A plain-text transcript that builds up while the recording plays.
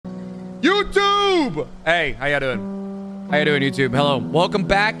YouTube! Hey, how you doing? How you doing, YouTube? Hello. Welcome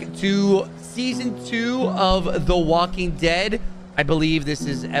back to season 2 of The Walking Dead. I believe this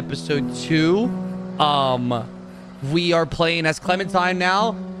is episode 2. We are playing as Clementine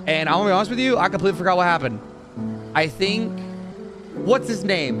now, and I'm gonna be honest with you, I completely forgot what happened. I think, what's his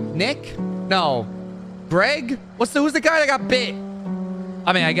name? Nick? No. Greg? Who's the guy that got bit?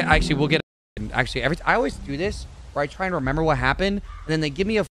 I mean, actually, we'll get. Actually, I always do this where I try and remember what happened, and then they give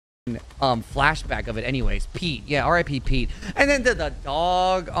me a flashback of it. Anyways, Pete. Yeah, R.I.P. Pete. And then the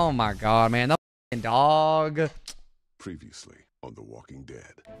dog. Oh my god, man, the dog. Previously on The Walking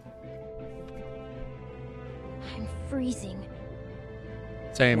Dead. I'm freezing.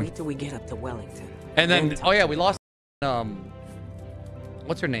 Same. Wait till we get up to Wellington. And then, oh yeah, we lost.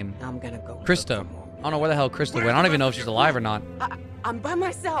 What's her name? I'm gonna go. Krista. I don't know where the hell Krista went. I don't even know if she's alive or not. I'm by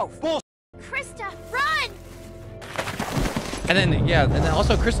myself. Krista, run! And then, yeah, and then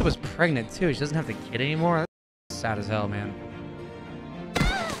also Krista was pregnant too. She doesn't have the kid anymore. That's sad as hell, man.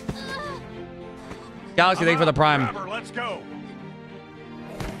 Galaxy, thank you for the prime. Let's go.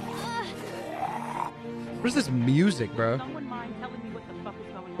 What is this music, bro?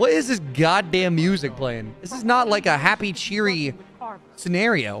 What is this goddamn music playing? This is not like a happy, cheery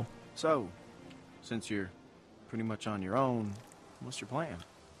scenario. So, since you're pretty much on your own, what's your plan?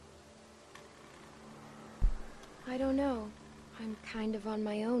 I don't know. I'm kind of on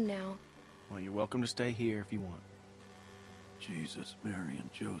my own now. Well, you're welcome to stay here if you want. Jesus, Mary,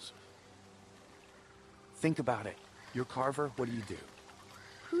 and Joseph. Think about it. You're Carver, what do you do?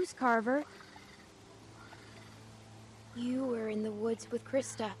 Who's Carver? You were in the woods with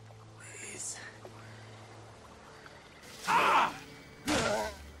Krista. Please.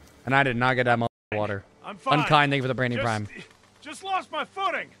 And I did not get that much water. I'm fine. Unkind, thank you for the Brandy Prime. Just lost my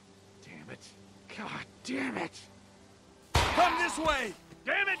footing. Damn it. God damn it. Come this way.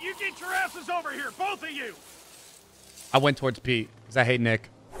 Damn it, you get your asses over here, both of you. I went towards Pete because I hate Nick.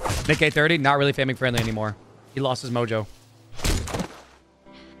 Nick A30, not really family friendly anymore. He lost his mojo.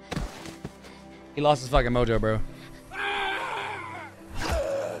 He lost his fucking mojo, bro.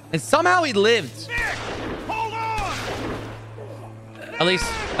 And somehow he lived. Nick, hold on. At least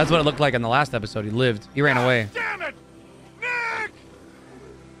that's what it looked like in the last episode. He lived. He ran away. Damn it. Nick.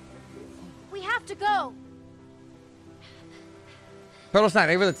 We have to go. Turtle Snack,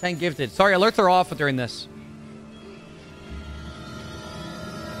 thank you for the 10 gifted. Sorry, alerts are off during this.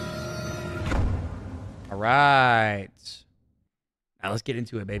 All right. Now let's get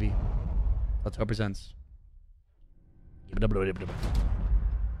into it, baby. Let's go presents. Associated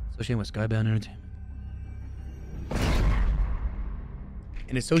with Skybound Entertainment.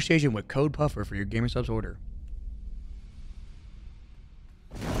 In association with Code Puffer for your gamer subs order.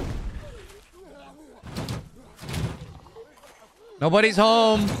 Nobody's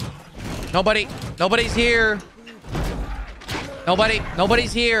home. Nobody's here.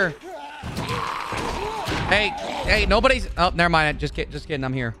 Nobody's here. Hey, nobody's. Oh, never mind. Just kidding.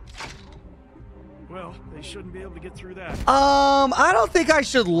 I'm here. Well, they shouldn't be able to get through that. I don't think I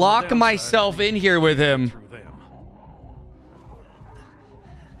should lock myself in here with him. Through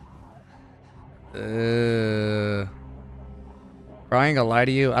them. Bro, I ain't gonna lie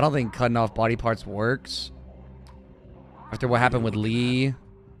to you. I don't think cutting off body parts works. After what happened with Lee.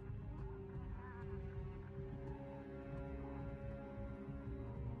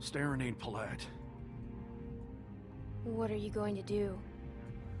 Staring ain't polite. What are you going to do?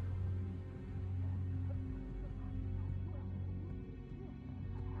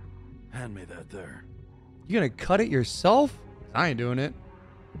 Hand me that there. You gonna cut it yourself? I ain't doing it.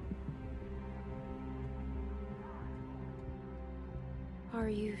 Are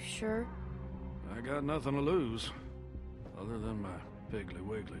you sure? I got nothing to lose. Other than my Piggly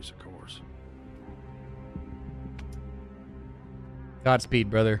Wigglies, of course.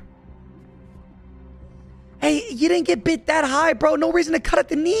 Godspeed, brother. Hey, you didn't get bit that high, bro. No reason to cut at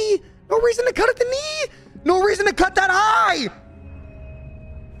the knee. No reason to cut at the knee. No reason to cut that high.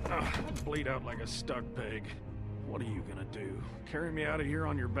 Ugh, bleed out like a stuck pig. What are you gonna do? Carry me out of here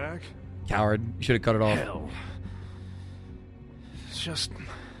on your back? Coward. You should have cut it off. Hell. Just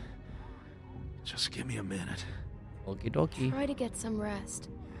give me a minute. Okie dokie. Try to get some rest.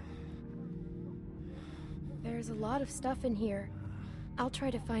 There's a lot of stuff in here. I'll try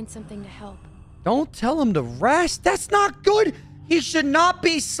to find something to help. Don't tell him to rest. That's not good. He should not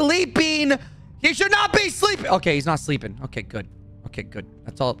be sleeping. He should not be sleeping. Okay, he's not sleeping. Okay, good. Okay, good.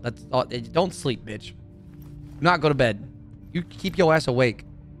 That's all. That's all. Don't sleep, bitch. Do not go to bed. You keep your ass awake.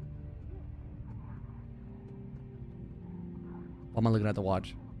 Why am I looking at the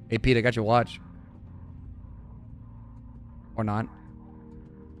watch? Hey, Pete, I got your watch. Or not.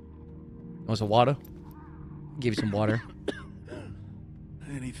 Want some water? Give you some water.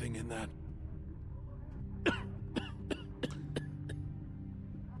 Anything in that?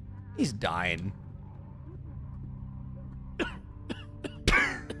 He's dying.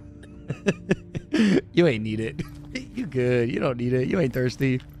 You ain't need it. You good. You don't need it. You ain't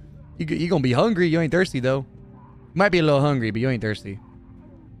thirsty. You gonna be hungry. You ain't thirsty though. You might be a little hungry, but you ain't thirsty.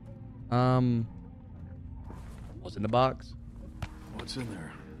 What's in the box? What's in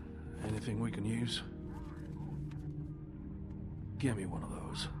there? Anything we can use? Give me one of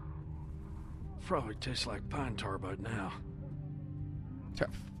those. Probably tastes like pine tar by now.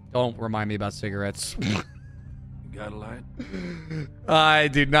 Don't remind me about cigarettes. You got a light? I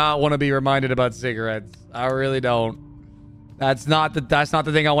do not want to be reminded about cigarettes. I really don't. That's not the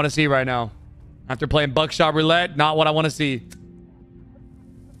thing I want to see right now. After playing Buckshot Roulette, not what I want to see.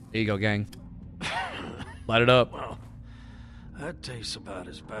 There you go, gang. Light it up. Well, that tastes about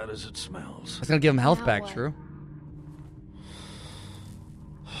as bad as it smells. That's gonna give him health Now back, what? true.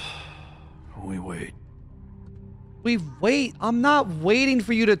 We wait. We wait. I'm not waiting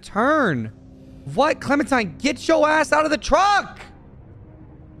for you to turn. What? Clementine, get your ass out of the truck.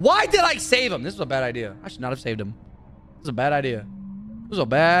 Why did I save him? This was a bad idea. I should not have saved him. This is a bad idea. This is a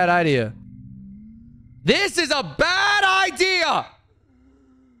bad idea. This is a bad idea.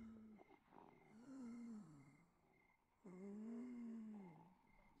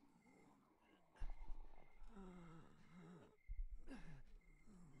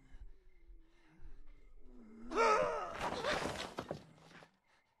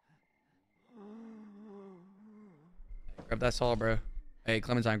 Grab that saw, bro. Hey,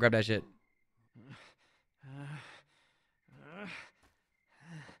 Clementine, grab that shit.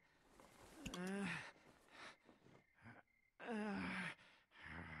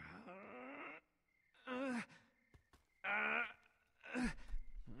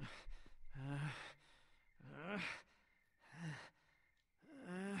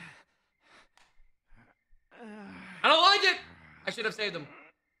 I don't like it. I should have saved him.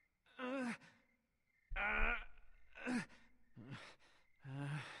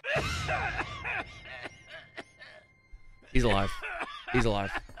 He's alive. He's alive.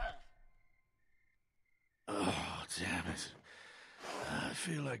 Oh, damn it. I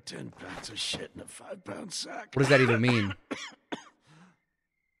feel like 10 pounds of shit in a 5-pound sack. What does that even mean?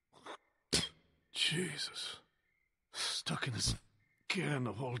 Jesus. Stuck in this can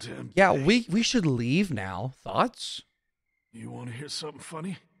the whole damn Yeah, day. we should leave now. Thoughts? You want to hear something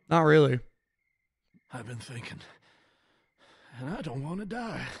funny? Not really. I've been thinking. And I don't want to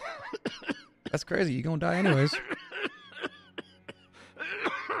die. That's crazy. You're gonna die anyways.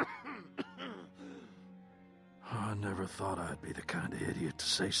 I never thought I'd be the kind of idiot to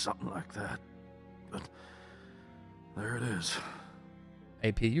say something like that. But there it is.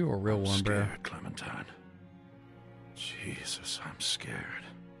 AP, you a real I'm one, bro. scared, Clementine. Jesus, I'm scared.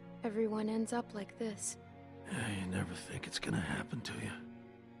 Everyone ends up like this. You never think it's gonna happen to you.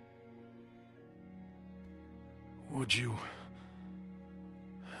 Would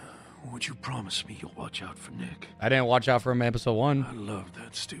you promise me you'll watch out for Nick? I didn't watch out for him in episode 1. I love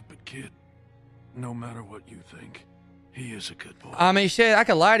that stupid kid. No matter what you think, he is a good boy. I mean, shit, I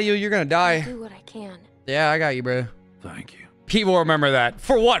could lie to you. You're gonna I'll die. do what I can. Yeah, I got you, bro. Thank you. People remember that.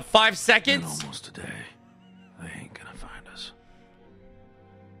 For what, 5 In seconds? almost a day, they ain't gonna find us.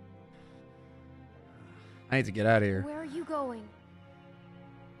 I need to get out of here. Where are you going?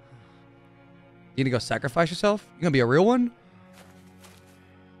 You gonna go sacrifice yourself? You gonna be a real one?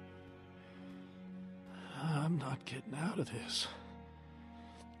 I'm not getting out of this.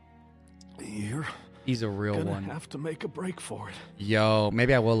 You're He's a real gonna one. have to make a break for it. Yo,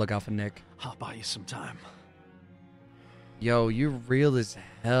 maybe I will look out for Nick. I'll buy you some time. Yo, you real as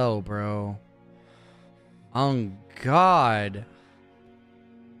hell, bro. Oh, God.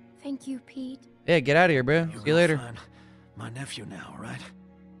 Thank you, Pete. Yeah, get out of here, bro. See you go later. find my nephew now, all right?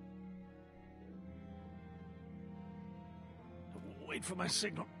 Wait for my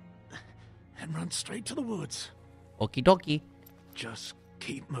signal. And run straight to the woods. Okie dokie. Just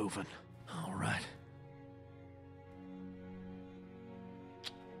keep moving. All right.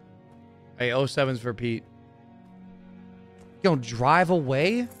 Hey, 07's for Pete. You gonna drive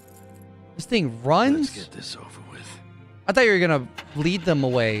away? This thing runs? Let's get this over with. I thought you were gonna lead them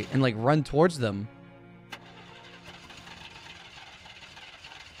away and like run towards them.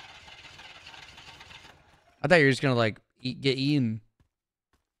 I thought you were just gonna like get eaten.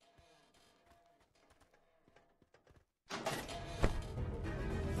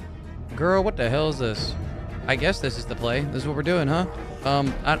 Girl, what the hell is this? I guess this is the play. This is what we're doing, huh?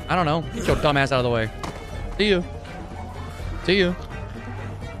 I don't know. Get your dumb ass out of the way. See you. See you.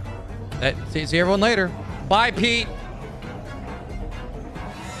 See everyone later. Bye, Pete.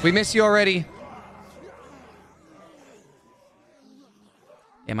 We miss you already.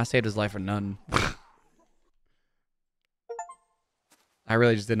 Damn, I saved his life for none. I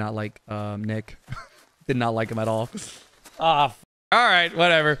really just did not like Nick. Did not like him at all. All right,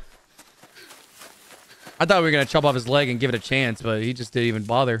 whatever. I thought we were going to chop off his leg and give it a chance, but he just didn't even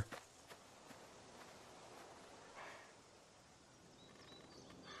bother.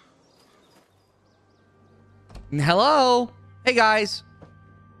 Hello? Hey, guys.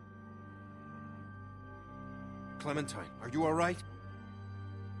 Clementine, are you all right?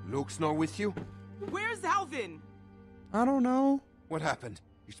 Luke's not with you? Where's Alvin? I don't know. What happened?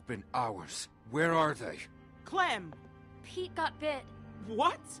 It's been hours. Where are they? Clem. Pete got bit.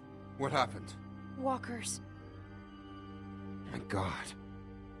 What? What happened? Walkers. My God.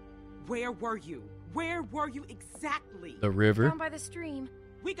 Where were you? Where were you exactly? The river. Down by the stream.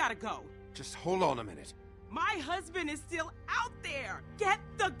 We gotta go. Just hold on a minute. My husband is still out there. Get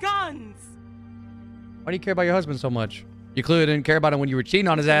the guns. Why do you care about your husband so much? You clearly didn't care about him when you were cheating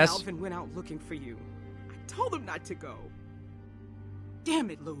on his ass. Alvin went out looking for you. I told him not to go. Damn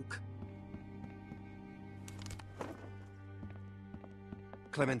it, Luke.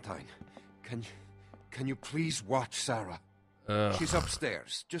 Clementine, can you please watch Sarah? Ugh. She's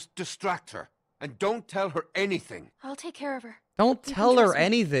upstairs. Just distract her. And don't tell her anything. I'll take care of her. Don't You tell can her trust me.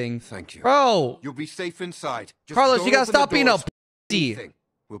 anything. Thank you. Bro. You'll be safe inside. Just Carlos, don't you gotta open the stop being a doors. pussy. Anything.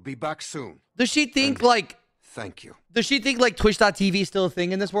 We'll be back soon. Does she think And- like... Thank you. Does she think like Twitch.tv is still a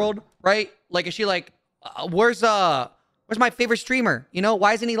thing in this world? Right? Like, is she like, where's my favorite streamer? You know,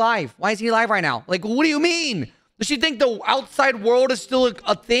 why isn't he live? Why isn't he live right now? Like, what do you mean? Does she think the outside world is still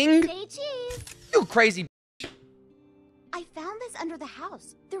a thing? Say cheese. You crazy. I found this under the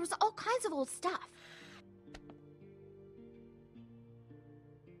house. There was all kinds of old stuff.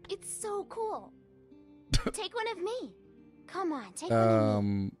 It's so cool. Take one of me. Come on, take one of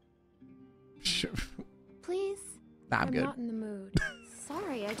me. Please. Nah, I'm good. not in the mood.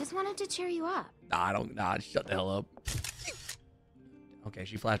 Sorry, I just wanted to cheer you up. Nah, shut the hell up. Okay,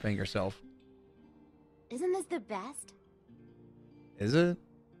 she flashbanged herself. Isn't this the best? Is it?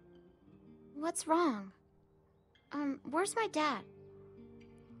 What's wrong? Where's my dad?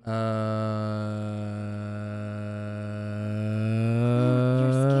 You're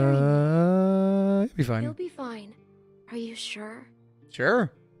scaring me. You'll be fine. He'll be fine. Are you sure?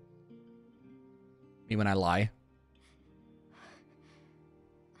 Sure. Me when I lie.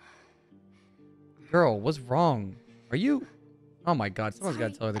 Girl, what's wrong? Are you... Oh my God, someone's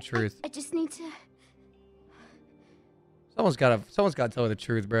got to tell her the truth. I just need to... Someone's got to tell her the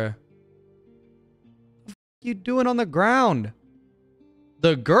truth, bruh. What the f you doing on the ground?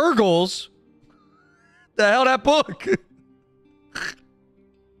 The Gurgles? The hell that book? The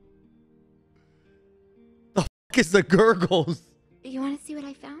f is the Gurgles? You want to see what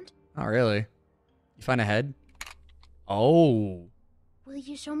I found? Not really. You find a head? Oh. Will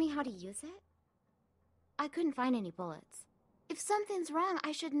you show me how to use it? I couldn't find any bullets. If something's wrong,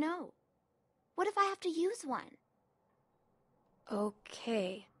 I should know. What if I have to use one?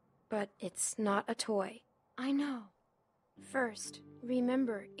 Okay, but it's not a toy. I know. First,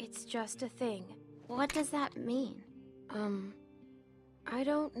 remember, it's just a thing. What does that mean? I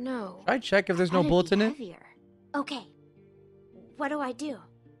don't know. Should I check if there's no Gotta bullets be in it? heavier. Okay. What do I do?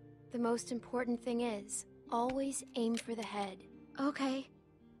 The most important thing is, always aim for the head. Okay.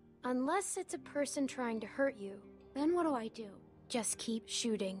 Unless it's a person trying to hurt you, Then what do I do? just keep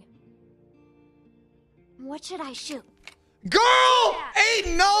shooting. What should I shoot? Girl!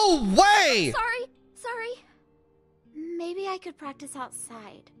 Ain't no way! Sorry. Maybe I could practice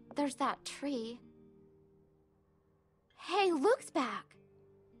outside. There's that tree. Hey, Luke's back.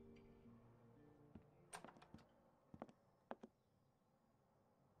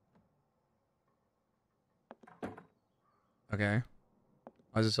 Okay.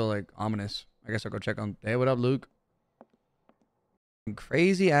 Why is it so, like, ominous? I guess I'll go check on... Hey, what up, Luke?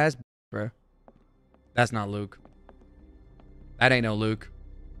 Crazy ass, bro. That's not Luke. That ain't no Luke.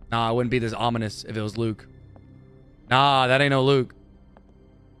 Nah, it wouldn't be this ominous if it was Luke. Nah, that ain't no Luke.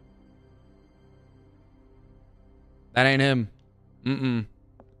 That ain't him.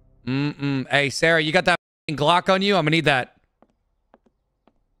 Hey, Sarah, you got that Glock on you? I'm gonna need that.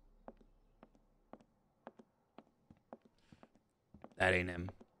 That ain't him.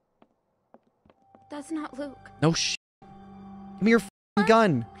 That's not Luke. No shit. Give me your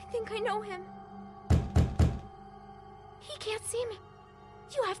gun. I think I know him. He can't see me.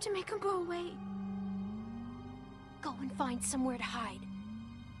 You have to make him go away. Go and find somewhere to hide.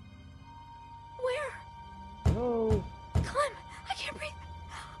 Where? No. Clem, I can't breathe.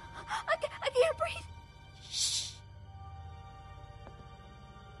 I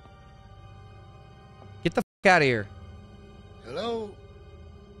out of here. Hello?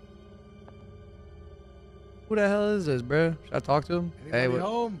 Who the hell is this, bro? Should I talk to him? Anybody Hey,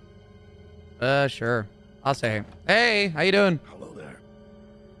 home? sure. I'll say, hey, how you doing? Hello there.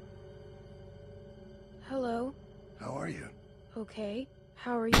 Hello. How are you? Okay.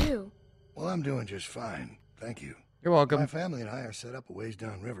 How are you? Well, I'm doing just fine. Thank you. You're welcome. My family and I are set up a ways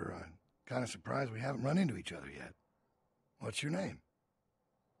downriver. I'm kind of surprised we haven't run into each other yet. What's your name?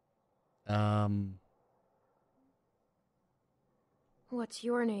 What's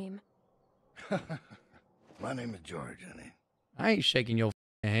your name? My name is George, honey. I ain't shaking your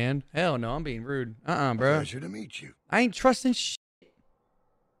hand. Hell no, I'm being rude. Bro. Pleasure to meet you. I ain't trusting shit.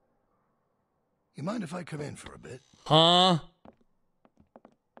 You mind if I come in for a bit? Huh?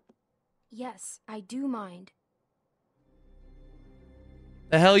 Yes, I do mind.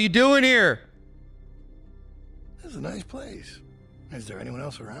 The hell you doing here? This is a nice place. Is there anyone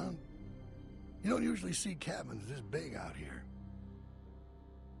else around? You don't usually see cabins this big out here.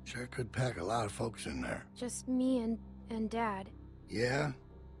 Sure could pack a lot of folks in there. Just me and Dad. Yeah?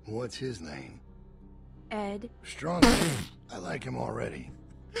 What's his name? Ed. Strong. I like him already.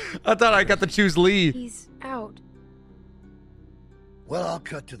 I thought I got to choose Lee. He's out. Well, I'll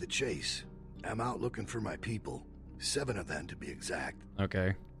cut to the chase. I'm out looking for my people. 7 of them, to be exact.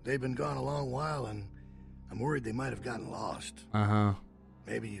 Okay. They've been gone a long while, and I'm worried they might have gotten lost. Uh-huh.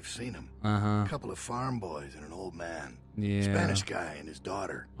 Maybe you've seen them. Uh-huh. A couple of farm boys and an old man. Yeah. Spanish guy and his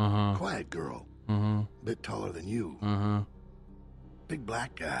daughter. Uh-huh. Quiet girl. Uh-huh. Bit taller than you. Uh-huh. Big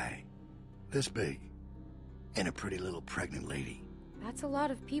black guy. This big. And a pretty little pregnant lady. That's a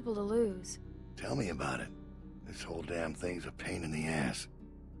lot of people to lose. Tell me about it. This whole damn thing's a pain in the ass.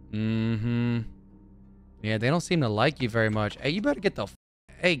 Mm-hmm. Yeah, they don't seem to like you very much. Hey, you better get the...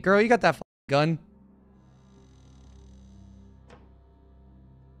 Hey, girl, you got that gun?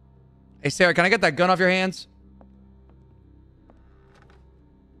 Hey, Sarah, can I get that gun off your hands?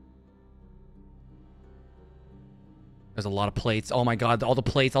 There's a lot of plates. Oh my god, all the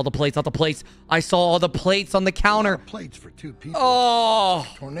plates, all the plates, all the plates. I saw all the plates on the counter. Plates for 2 people. Oh!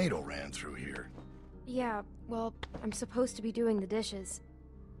 A tornado ran through here. Yeah, well, I'm supposed to be doing the dishes.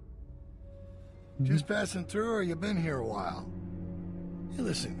 Just passing through, or you been here a while? Hey,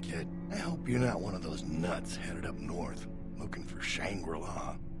 listen, kid. I hope you're not one of those nuts headed up north, looking for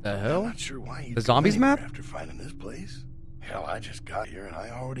Shangri-La. The hell? I'm not sure why you The zombies map? after finding this place. Hell, I just got here and I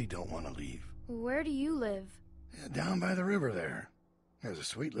already don't want to leave. Where do you live? Yeah, down by the river there. There's a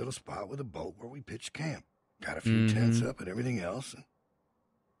sweet little spot with a boat where we pitched camp. Got a few tents up and everything else. And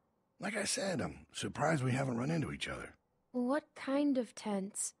like I said, I'm surprised we haven't run into each other. What kind of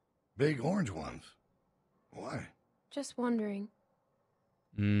tents? Big orange ones. Why? Just wondering.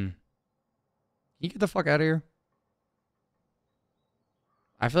 Can you get the fuck out of here?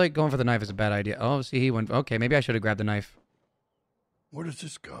 I feel like going for the knife is a bad idea. Oh, see, he went... Okay, maybe I should have grabbed the knife. Where does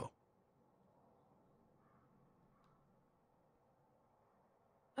this go?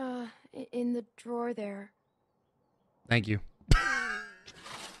 In the drawer there. Thank you.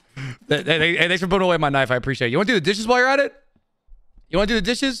 Hey, thanks for putting away my knife. I appreciate it. You want to do the dishes while you're at it? You want to do the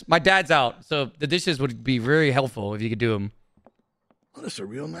dishes? My dad's out, so the dishes would be very helpful if you could do them. Well, it's a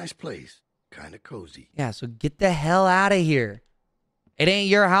real nice place. Kind of cozy. Yeah, so get the hell out of here. It ain't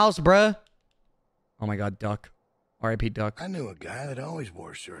your house, bruh. Oh my god, Duck. R.I.P. Duck. I knew a guy that always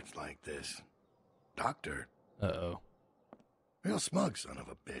wore shirts like this. Doctor. Uh-oh. Real smug son of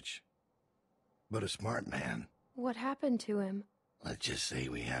a bitch. But a smart man. What happened to him? Let's just say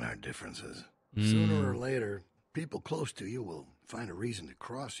we had our differences. Sooner or later, people close to you will find a reason to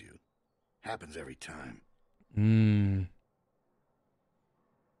cross you. Happens every time.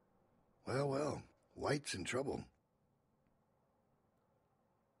 Well, White's in trouble.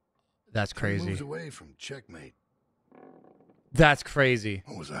 That's crazy. Moves away from checkmate. That's crazy.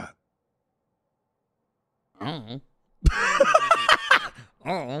 What was that? I don't know.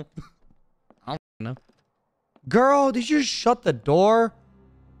 I don't know. Girl, did you just shut the door?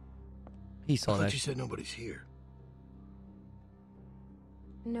 He saw I thought that. you said nobody's here.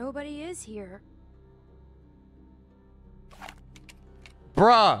 Nobody is here.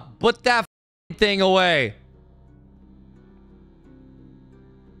 Bruh, put that thing away.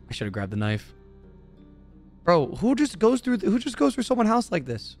 I should have grabbed the knife. Bro, who just goes through someone's house like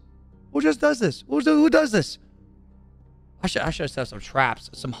this? Who just does this? Who does this? I should set some traps,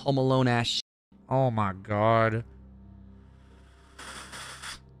 some Home Alone ass shit. Oh my god.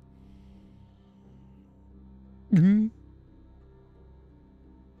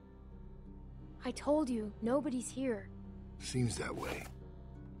 I told you, nobody's here. Seems that way.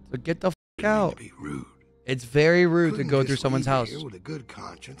 So get the fuck Didn't mean out. to be rude. It's very rude to Couldn't go through just someone's leave you house. here with a good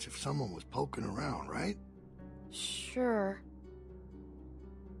conscience if someone was poking around, right? Sure.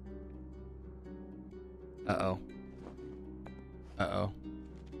 Uh-oh. Uh-oh.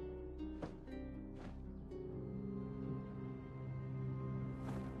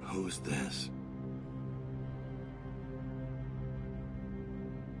 Who's this?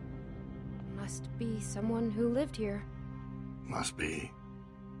 Must be someone who lived here. Must be.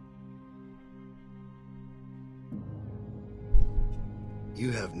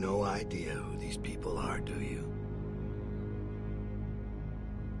 You have no idea who these people are, do you?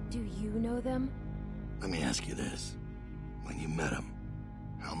 Do you know them? Let me ask you this. When you met them,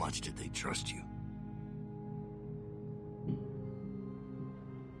 how much did they trust you?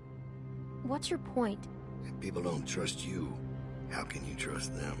 What's your point? If people don't trust you, how can you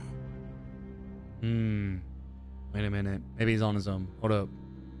trust them? Wait a minute. Maybe he's on his own. Hold up.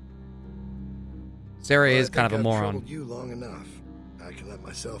 Sarah Well, is kind of a I've moron. troubled you long enough. I can let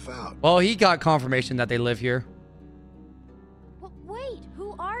myself out. Well, he got confirmation that they live here. Wait,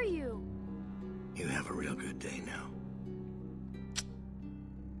 who are you? You have a real good day now.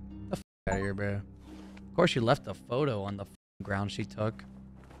 Out of here, bro. Of course, she left a photo on the ground she took.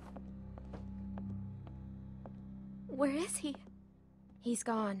 Where is he? He's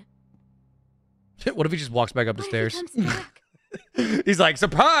gone. What if he just walks back up the What if stairs? he comes back? He's like,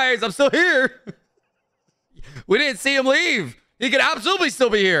 surprise, I'm still here. We didn't see him leave. He could absolutely still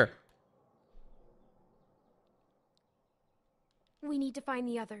be here. We need to find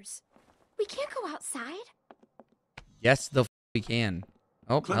the others. We can't go outside. Yes, we can.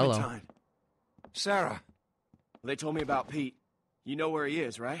 Oh, hello. Clementine. Sarah. They told me about Pete. You know where he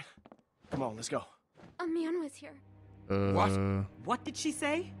is, right? Come on, let's go. A man was here. What? What did she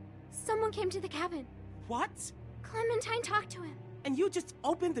say? Someone came to the cabin. What? Clementine talked to him. And you just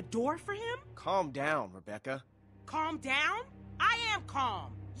opened the door for him? Calm down, Rebecca. Calm down? I am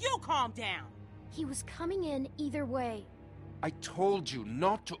calm. You calm down. He was coming in either way. I told you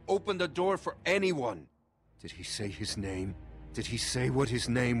not to open the door for anyone. Did he say his name? Did he say what his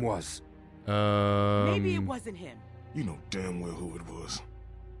name was? Maybe it wasn't him. You know damn well who it was.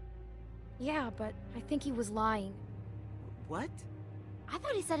 Yeah, but I think he was lying. What? I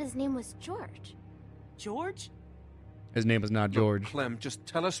thought he said his name was George. George? His name is not George. Look, Clem, just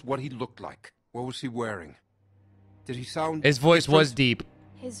tell us what he looked like. What was he wearing? Did he sound... His voice was different? deep.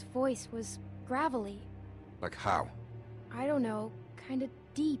 His voice was gravelly. Like how? I don't know, kind of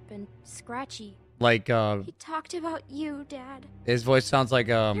deep and scratchy. Like, He talked about you, Dad. his voice sounds like,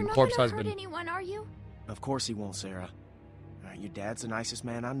 You're not Corpse gonna Husband. hurt anyone, are you? Of course he won't, Sarah. Your dad's the nicest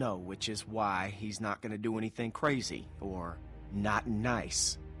man I know, which is why he's not gonna do anything crazy or not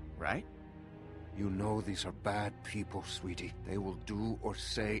nice, right? You know these are bad people, sweetie. They will do or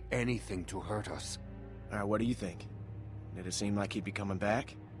say anything to hurt us. All right, what do you think? Did it seem like he'd be coming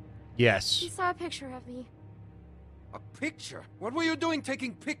back? Yes. He saw a picture of me. A picture? What were you doing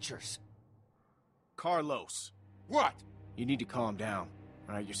taking pictures? Carlos, What? you need to calm down.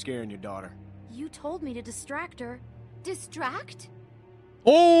 All right, you're scaring your daughter. You told me to distract her. Distract?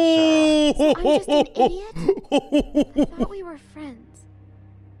 Oh! So I'm just an idiot? I thought we were friends.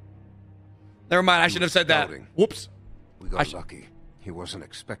 Never mind, I should have said that. Scouting. Whoops. We got lucky. He wasn't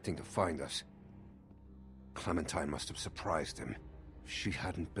expecting to find us. Clementine must have surprised him. If she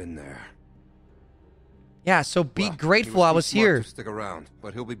hadn't been there. Yeah, so be Well, he grateful I too was smart here. to stick around,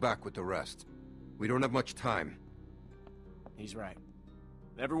 but he'll be back with the rest. We don't have much time. He's right.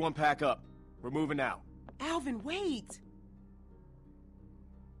 Everyone pack up. We're moving out. Alvin, wait.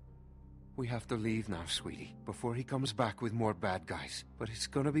 We have to leave now, sweetie, before he comes back with more bad guys. But it's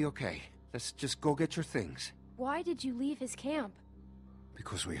gonna be okay. Let's just go get your things. Why did you leave his camp?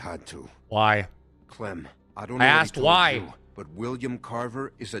 Because we had to. Why? Clem, I don't I know what he asked told why. you, but William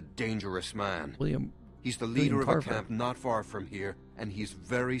Carver is a dangerous man. William. He's the William leader of a Carver. camp not far from here, and he's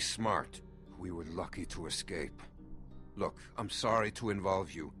very smart. We were lucky to escape. Look, I'm sorry to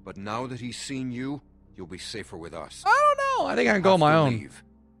involve you, but now that he's seen you, you'll be safer with us. I don't know. I think I can go on Have my to own. leave.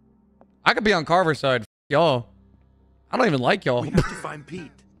 I could be on Carver's side. Y'all. I don't even like y'all. We have to find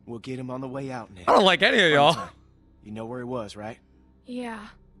Pete. We'll get him on the way out, Nick. I don't like any of y'all. Clementine, you know where he was, right? Yeah.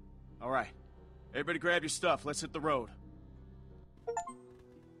 All right. Everybody grab your stuff. Let's hit the road.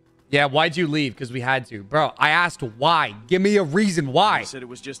 Yeah, why'd you leave? Because we had to. Bro, I asked why. Give me a reason why. You said it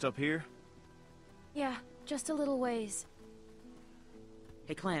was just up here? Yeah, just a little ways.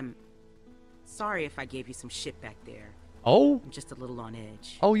 Hey, Clem. Sorry if I gave you some shit back there. Oh? I'm just a little on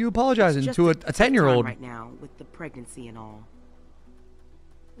edge. Oh, you apologizing It's to a just tough time 10-year-old. right now with the pregnancy and all.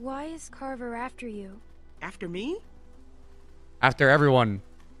 Why is Carver after you? After me? After everyone.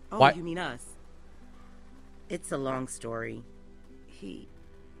 Oh, Why- you mean us? It's a long story.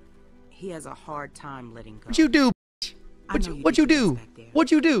 He has a hard time letting go. What you do? What you do? What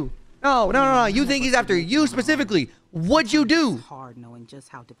you do? No. You think he's after you specifically. What'd you do? It's hard knowing just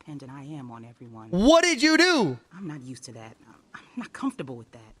how dependent I am on everyone. What did you do? I'm not used to that. I'm not comfortable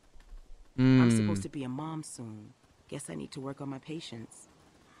with that. I'm supposed to be a mom soon. Guess I need to work on my patience.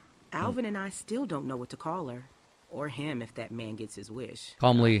 Alvin and I still don't know what to call her. Or him if that man gets his wish.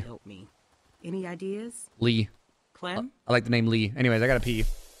 Call him Lee. Help me. Any ideas? Lee. Clem? I like the name Lee. Anyways, I gotta pee.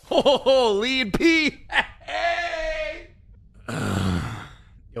 Oh, Lee and pee. Hey. Yo,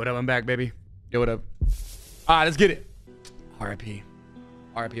 what up? I'm back, baby. Yo, what up? All right, let's get it. R.I.P.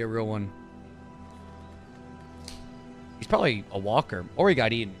 R.I.P. a real one. He's probably a walker, or he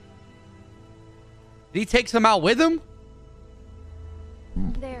got eaten. Did he take some out with him?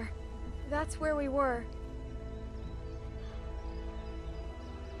 There. That's where we were.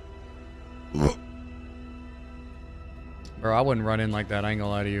 Bro, I wouldn't run in like that. I ain't gonna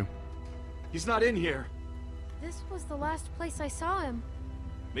lie to you. He's not in here. This was the last place I saw him.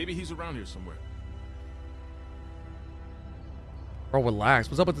 Maybe he's around here somewhere. Bro, relax.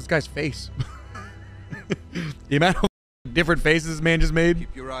 What's up with this guy's face? The amount of different faces this man just made.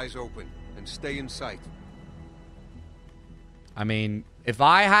 Keep your eyes open and stay in sight. I mean, if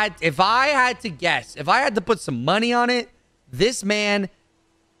I had to guess, if I had to put some money on it, this man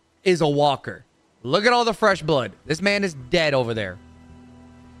is a walker. Look at all the fresh blood. This man is dead over there.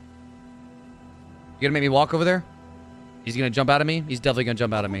 You gonna make me walk over there? He's gonna jump out at me? He's definitely gonna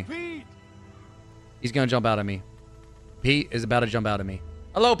jump out at me. Pete! He's gonna jump out at me. Pete is about to jump out at me.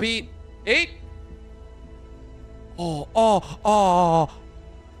 Hello, Pete. Pete? Oh.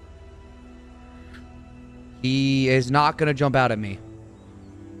 He is not gonna jump out at me.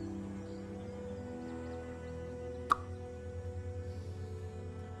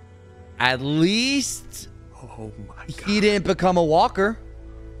 At least Oh my God. he didn't become a walker.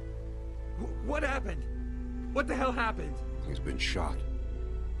 What happened? What the hell happened? He's been shot.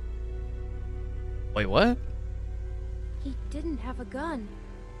 Wait, what? He didn't have a gun.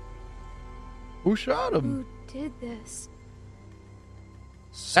 Who shot him? Who did this?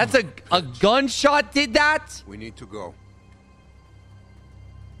 That's a gunshot did that? We need to go.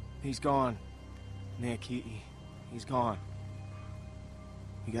 He's gone. Nick, he's gone.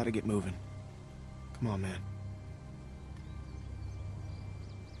 You gotta get moving. Come on, man.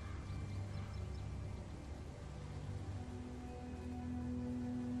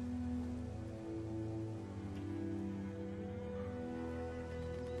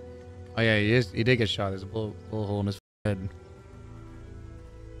 Oh yeah, he did get shot. There's a bullet hole in his head.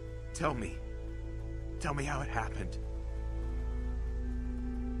 Tell me how it happened.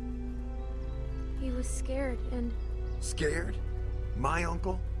 He was scared and Scared? My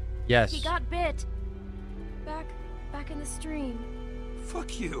uncle? Yes. he got bit. Back in the stream.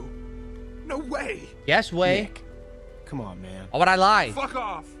 Fuck you. No way. Yes, way. Nick, come on, man. Why would I lie? Fuck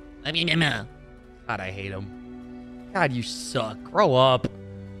off. I mean, God, I hate him. God, you suck. Grow up.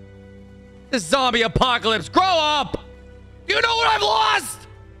 This zombie apocalypse. Grow up. You know what I've lost?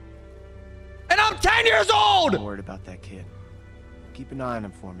 And I'm 10 years old. I'm worried about that kid. Keep an eye on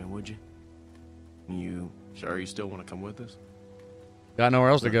him for me, would you? You sure you still want to come with us? Got nowhere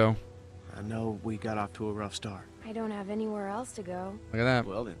else to go. I know we got off to a rough start. I don't have anywhere else to go. Look at that.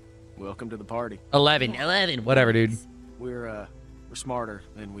 Well then, welcome to the party. 11. Whatever, dude. We're smarter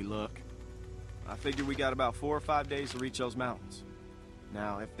than we look. I figure we got about 4 or 5 days to reach those mountains.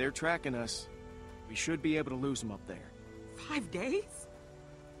 Now, if they're tracking us, we should be able to lose them up there. 5 days?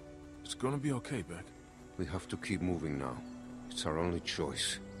 It's gonna be okay, Beck. We have to keep moving now. It's our only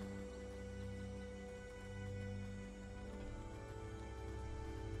choice.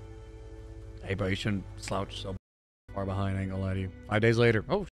 Hey, bro, you shouldn't slouch so far behind. I ain't gonna lie to you. 5 days later.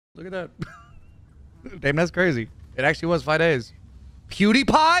 Oh, look at that. Damn, that's crazy. It actually was 5 days.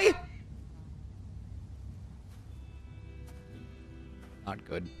 PewDiePie? Not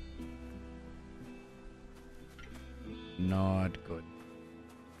good. Not good.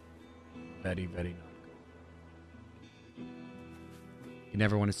 Very, very not good. You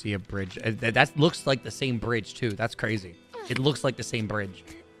never want to see a bridge. That looks like the same bridge, too. That's crazy. It looks like the same bridge.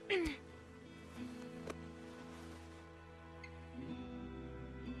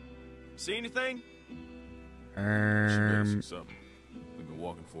 See anything? Something. We've been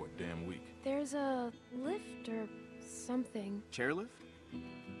walking for a damn week. There's a lift or something. Chairlift?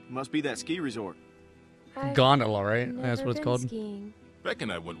 Must be that ski resort. I've Gondola, right? never That's what it's been called. Skiing. Beck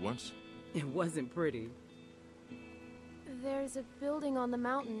and I went once. It wasn't pretty. There's a building on the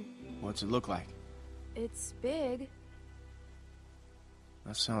mountain. What's it look like? It's big.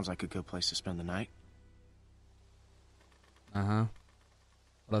 That sounds like a good place to spend the night. Uh-huh.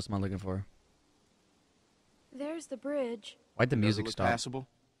 What else am I looking for? There's the bridge. Why'd the Does it music look stop? passable?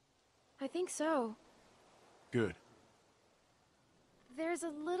 I think so. Good. There's a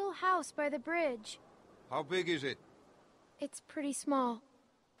little house by the bridge. How big is it? It's pretty small.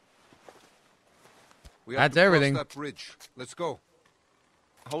 We That's have to cross everything. that bridge. Let's go.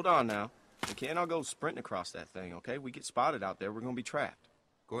 Hold on now. We can't all go sprinting across that thing, okay? We get spotted out there, we're gonna be trapped.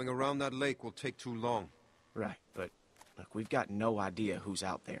 Going around that lake will take too long. Right, but look, we've got no idea who's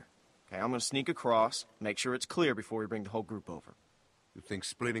out there. Okay, I'm gonna sneak across, make sure it's clear before we bring the whole group over. You think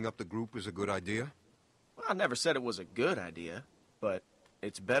splitting up the group is a good idea? Well, I never said it was a good idea, but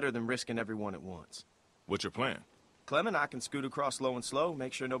it's better than risking everyone at once. What's your plan? Clem and I can scoot across low and slow,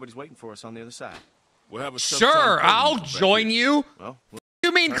 make sure nobody's waiting for us on the other side. We'll have a tough Sure, time I'll back join here. you. Well,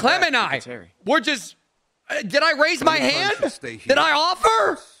 You mean turn Clem back and if I? it's Harry. We're just... did I raise my Clementine hand? should stay here. Did I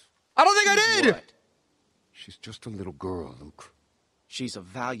offer? I don't think I did. What? She's just a little girl, Luke. She's a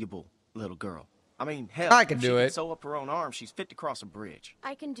valuable little girl. I mean, hell, I can if do she it. Can sew up her own arm, she's fit to cross a bridge.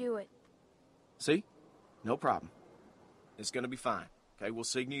 I can do it. See? No problem. It's gonna be fine. Okay, we'll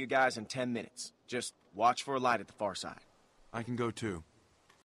signal you guys in 10 minutes. Just watch for a light at the far side. I can go too.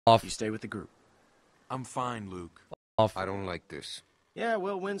 Off. You stay with the group. I'm fine, Luke. Off. I don't like this. Yeah,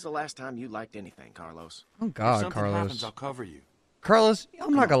 well, when's the last time you liked anything, Carlos? Oh If God, something Carlos. happens, I'll cover you. Carlos,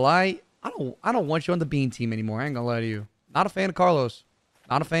 I'm not gonna lie. I don't want you on the bean team anymore. I ain't gonna lie to you. Not a fan of Carlos.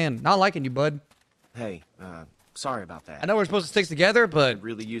 Not a fan. Not liking you, bud. Hey, sorry about that. I know we're supposed to stick together, but Could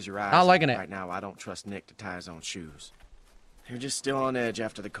really use your eyes. Not liking it. Right now, I don't trust Nick to tie his own shoes. You're just still on edge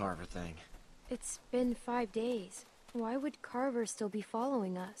after the Carver thing. It's been 5 days. Why would Carver still be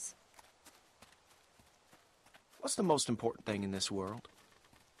following us? What's the most important thing in this world?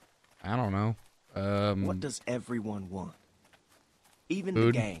 I don't know. What does everyone want? Even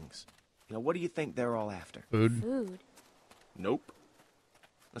Food. the gangs. You know, what do you think they're all after? Food. Food. Nope.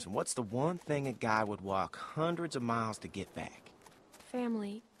 Listen, what's the one thing a guy would walk hundreds of miles to get back?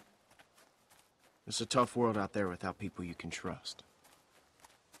 Family. It's a tough world out there without people you can trust.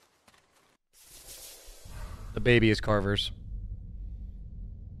 The baby is Carver's.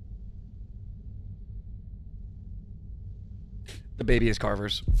 The baby is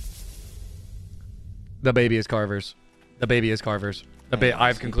Carver's. The baby is Carver's. The baby is Carver's.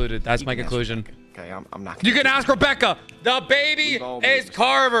 I've concluded. That's You my can ask conclusion. Rebecca. Okay, I'm not. You gonna can do ask that. Rebecca. The baby We've all is made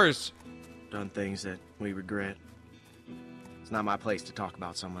Carver's. Done things that we regret. It's not my place to talk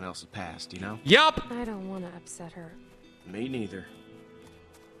about someone else's past, you know? Yup. I don't want to upset her. Me neither.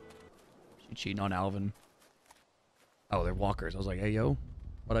 She cheating on Alvin. Oh, they're walkers. I was like, hey, yo.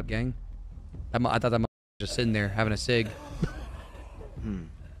 What up, gang? I thought that was just sitting there having a cig.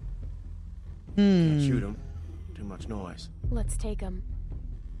 Can't shoot him. Too much noise. Let's take him.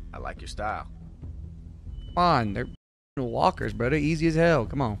 I like your style. Come on. They're walkers, brother. Easy as hell.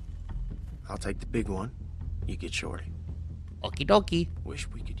 Come on. I'll take the big one. You get Shorty. Okie dokie. Wish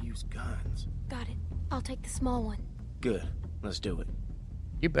we could use guns. Got it. I'll take the small one. Good. Let's do it.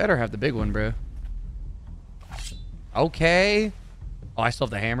 You better have the big one, bro. Okay. Oh, I still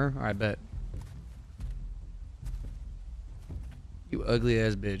have the hammer? I bet. You ugly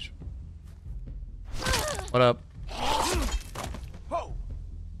ass bitch. What up? Whoa!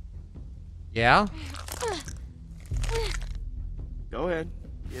 Yeah? Go ahead.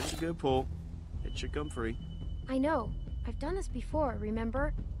 Give it a good pull. It should come free. I know. I've done this before,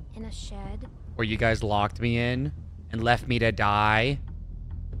 remember? In a shed. Where you guys locked me in and left me to die.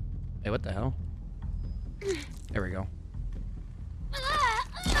 Hey, what the hell? There we go.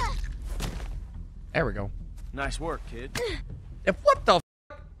 There we go. Nice work, kid. What the f?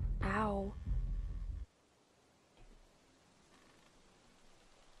 Ow.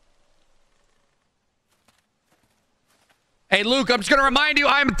 Hey, Luke, I'm just going to remind you,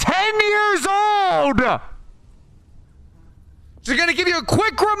 I'm 10 years old. Just going to give you a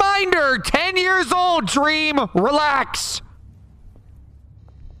quick reminder. 10 years old, Dream. Relax.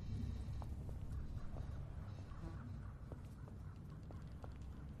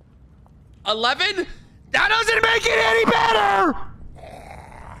 $11? That doesn't make it any better.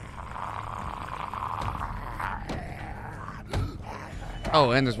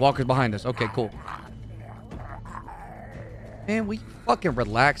 Oh, and there's walkers behind us. Okay, cool. Man, we fucking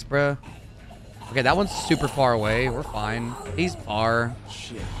relax, bruh. Okay, that one's super far away. We're fine. He's far.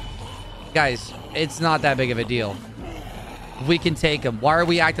 Shit. Guys, it's not that big of a deal. We can take him. Why are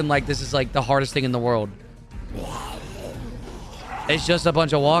we acting like this is like the hardest thing in the world? It's just a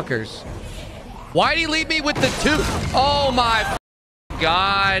bunch of walkers. Why'd he leave me with the two? Oh my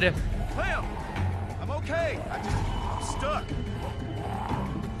God. Clem! I'm okay. I'm stuck.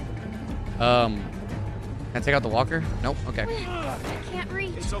 Can I take out the walker? Nope. Okay. I can't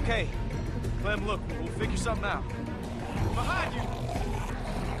reach. It's okay. Clem, look, we'll figure something out. Behind you!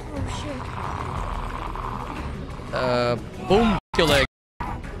 Oh, shit. Boom. Your leg.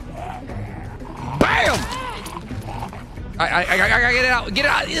 Bam! I get it out. Get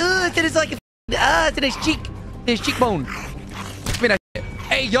it out. It's like it's in his cheek. His cheekbone. Give me that shit.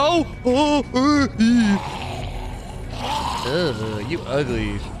 Hey, yo. You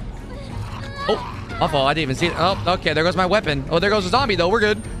ugly. Oh, my fault. I didn't even see it. Oh, okay. There goes my weapon. Oh, there goes a zombie, though. We're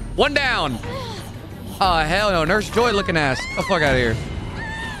good. One down. Oh, hell no. Nurse Joy looking ass. Get the fuck out of here.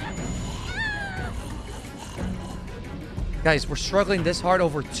 Guys, we're struggling this hard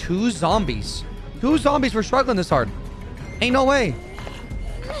over 2 zombies. 2 zombies, we're struggling this hard. Ain't no way.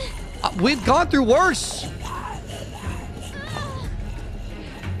 We've gone through worse.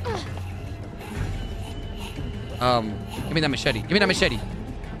 Give me that machete. Give me that machete.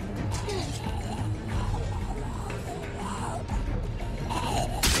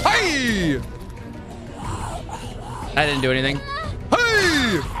 Hey! That didn't do anything.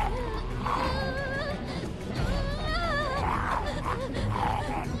 Hey!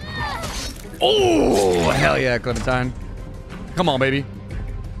 Oh, hell yeah, Clementine. Come on, baby.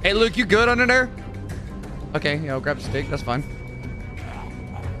 Hey, Luke, you good under there? Okay, you know, grab the stick. That's fine.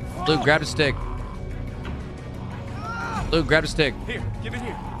 Luke, grab the stick. Luke, grab the stick. Here, give it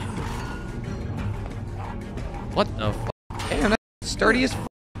here. What the fuck? Damn, that's sturdy as fuck.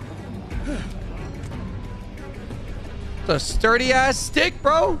 It's a sturdy ass stick,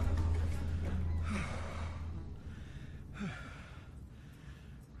 bro.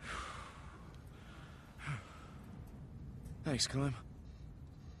 Thanks, Clem.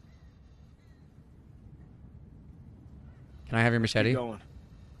 Can I have your machete? Keep going.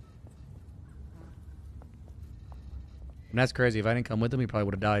 And that's crazy. If I didn't come with him, he probably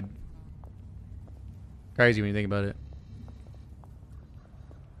would have died. Crazy when you think about it.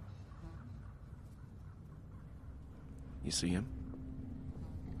 You see him?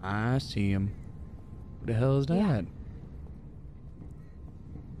 I see him. Who the hell is that? Yeah.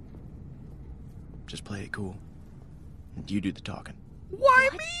 Just play it cool. You do the talking. Why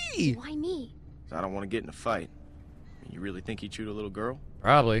What? me? Why me? I don't want to get in a fight. You really think he'd shoot a little girl?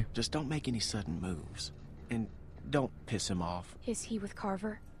 Probably. Just don't make any sudden moves. And don't piss him off. Is he with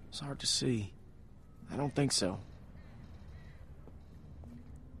Carver? It's hard to see. I don't think so.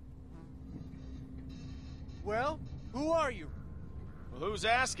 Well, who are you? Well, who's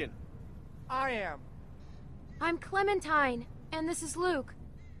asking? I am. I'm Clementine, and this is Luke.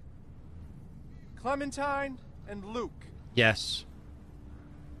 Clementine and Luke. Yes.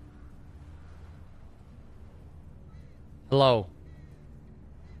 Hello.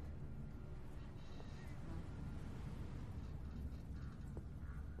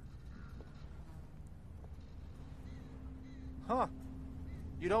 Huh.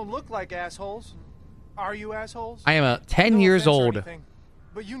 You don't look like assholes. Are you assholes? I am 10 No years offense or old. anything,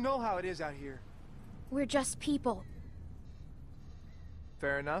 but you know how it is out here. We're just people.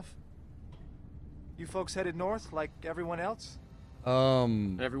 Fair enough. You folks headed north like everyone else?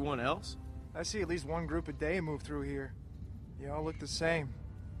 Everyone else? I see at least one group a day move through here. You all look the same.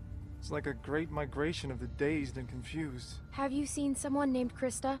 It's like a great migration of the dazed and confused. Have you seen someone named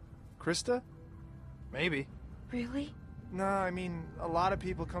Krista? Krista? Maybe. Really? No, I mean, a lot of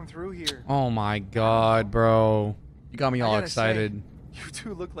people come through here. Oh my god, bro. You got me I all gotta excited. say, you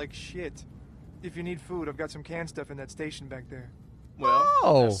two look like shit. If you need food, I've got some canned stuff in that station back there. Well,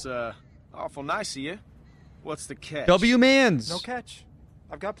 Oh. that's awful nice of you. What's the catch? W Mans. No catch.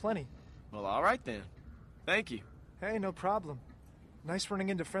 I've got plenty. Well, all right then. Thank you. Hey, no problem. Nice running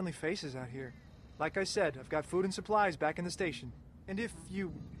into friendly faces out here. Like I said, I've got food and supplies back in the station. And if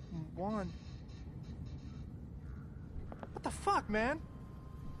you want... What the fuck, man?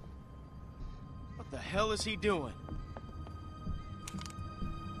 What the hell is he doing?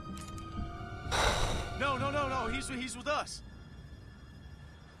 No, he's with us.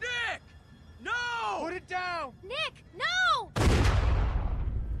 Nick! No! Put it down! Nick, no!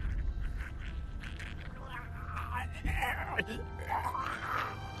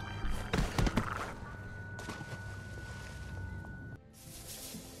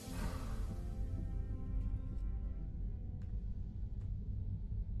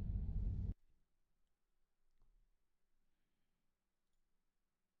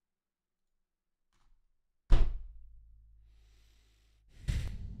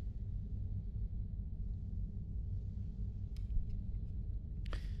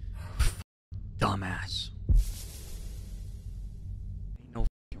 Dumbass. Ain't no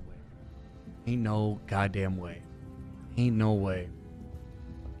fucking way. Ain't no goddamn way. Ain't no way.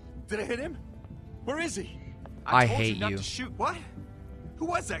 Did I hit him? Where is he? I told hate you. Not you. to shoot. What? Who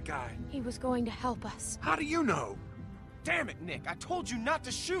was that guy? He was going to help us. How do you know? Damn it, Nick. I told you not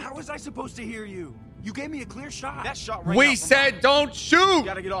to shoot. How was I supposed to hear you? You gave me a clear shot. That shot rang out We from said behind. don't shoot. We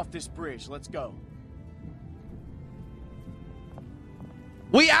gotta get off this bridge. Let's go.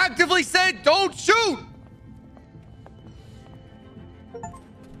 We actively said don't shoot.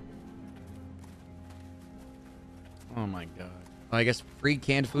 Oh my god. Well, I guess free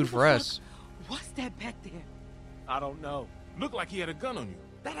canned food for us. What's that back there? I don't know. Looked like he had a gun on you.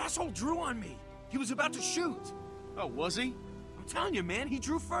 That asshole drew on me. He was about to shoot. Oh, was he? I'm telling you, man, he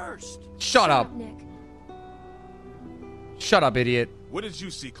drew first. Shut up. Nick. Shut up, idiot. What did you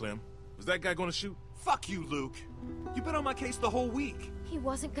see, Clem? Was that guy gonna shoot? Fuck you, Luke. You've been on my case the whole week. He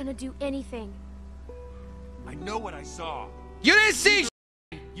wasn't gonna do anything. I know what I saw. You didn't see.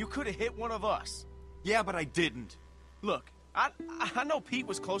 You could have hit one of us. Yeah, but I didn't. Look, I know Pete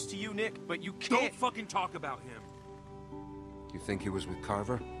was close to you, Nick, but you can't... Don't fucking talk about him. You think he was with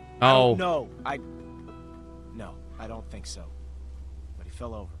Carver? Oh. No, No, I don't think so. But he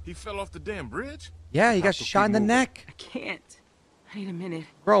fell over. He fell off the damn bridge? Yeah, he got Have to shot in keep the moving. neck. I can't. I need a minute.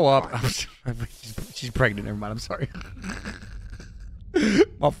 Grow up. She's pregnant. Never mind. I'm sorry.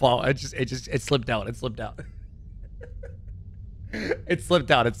 My fault. It slipped out. It slipped out. It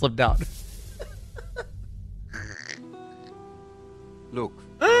slipped out. It slipped out. Look,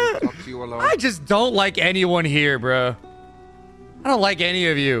 can I talk to you alone? I just don't like anyone here, bro. I don't like any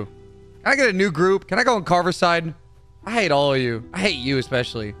of you. Can I get a new group? Can I go on Carver's side? I hate all of you. I hate you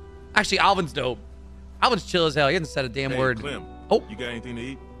especially. Actually, Alvin's dope. Alvin's chill as hell. He hasn't said a damn Hey, word. Clem, Oh. you got anything to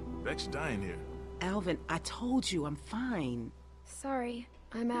eat? Beck's dying here. Alvin, I told you I'm fine. Sorry,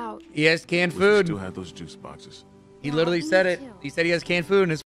 I'm out. He has canned Wish we food. still had those juice boxes. He literally Me said it. too. He said he has canned food in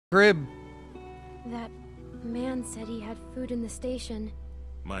his crib. That man said he had food in the station.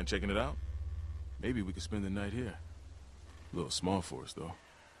 Mind checking it out? Maybe we could spend the night here. A little small for us, though.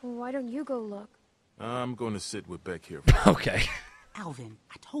 Well, why don't you go look? I'm going to sit with Beck here. Okay. Alvin,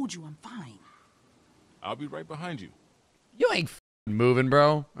 I told you I'm fine. I'll be right behind you. You ain't f***ing moving, bro.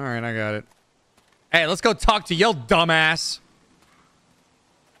 All right, I got it. Hey, let's go talk to yo dumbass.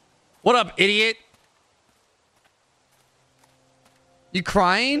 What up, idiot? You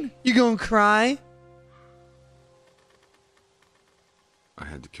crying? You gonna cry? I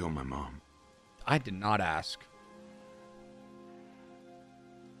had to kill my mom. I did not ask.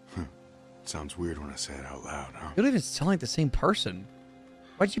 Sounds weird when I say it out loud, huh? You don't even sound like the same person.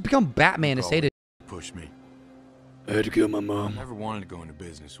 Why'd you become Batman to say this? Push me. I had to kill my I mom. never wanted to go into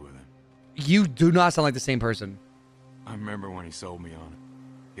business with him. You do not sound like the same person. I remember when he sold me on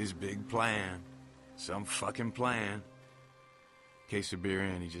it. His big plan. Some fucking plan. Case of beer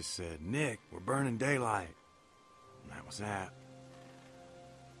in, he just said, Nick, we're burning daylight. And that was that.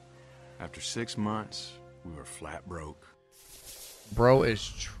 After 6 months, we were flat broke. Bro is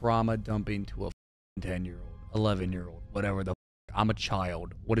trauma dumping to a 10-year-old, 11-year-old, whatever the I'm a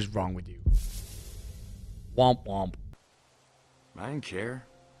child. What is wrong with you? Womp womp. I didn't care.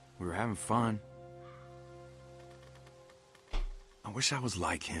 We were having fun. I wish I was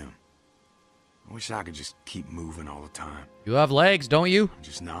like him. I wish I could just keep moving all the time. You have legs, don't you? I'm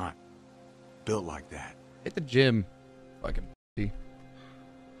just not built like that. Hit the gym. Fucking p***y.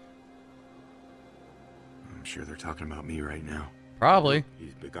 I'm sure they're talking about me right now. Probably.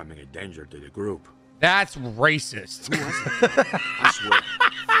 He's becoming a danger to the group. That's racist. I swear.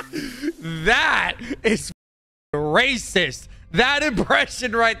 That is racist. That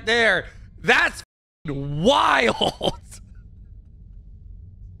impression right there. That's wild.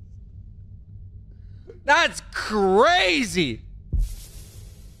 That's crazy.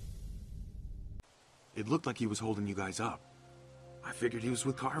 It looked like he was holding you guys up. I figured he was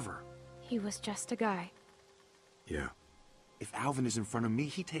with Carver. He was just a guy. Yeah. If Alvin is in front of me,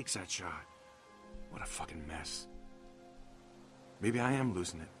 he takes that shot. What a fucking mess. Maybe I am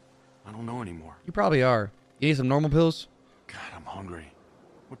losing it. I don't know anymore. You probably are. You need some normal pills? God, I'm hungry.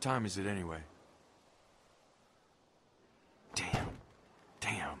 What time is it anyway? Damn.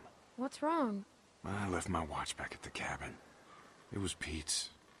 Damn. What's wrong? I left my watch back at the cabin. It was Pete's.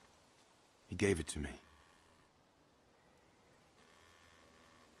 He gave it to me.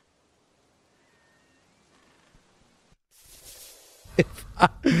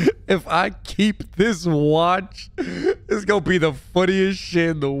 If I keep this watch, it's gonna be the funniest shit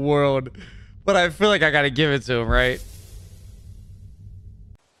in the world. But I feel like I gotta give it to him, right?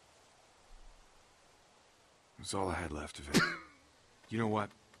 That's all I had left of it. You know what?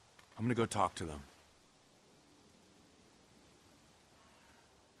 I'm gonna go talk to them.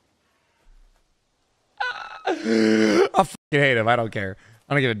 I fucking hate him. I don't care.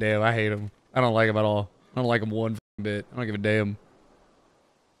 I don't give a damn. I hate him. I don't like him at all. I don't like him one bit. I don't give a damn.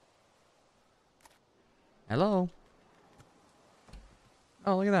 Hello.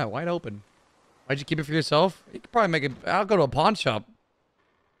 Oh, look at that. Wide open. Why'd you keep it for yourself? You could probably make it. I'll go to a pawn shop.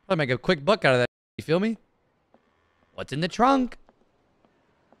 Probably make a quick buck out of that. You feel me? What's in the trunk?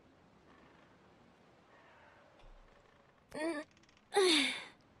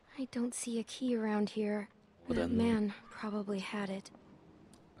 I don't see a key around here. Well, That then- man probably had it.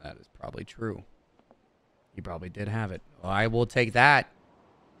 That is probably true. He probably did have it. I will take that.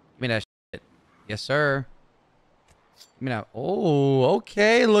 Give me that shit. Yes, sir. Give me that. Oh,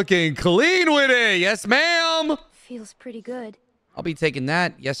 okay. Looking clean with it. Yes, ma'am. Feels pretty good. I'll be taking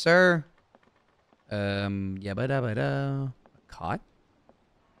that. Yes, sir. Yeah, a cot?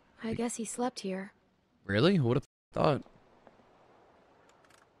 I guess he slept here. Really? Who would have thought?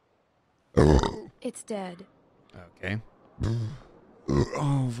 It's dead. Okay.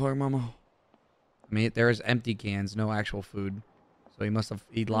 Oh, fuck, mama. I mean, there's empty cans, no actual food. So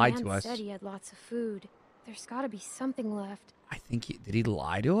he lied The to man us. said he had lots of food. There's got to be something left. I think did he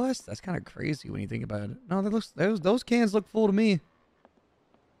lie to us? That's kind of crazy when you think about it. No, those cans look full to me.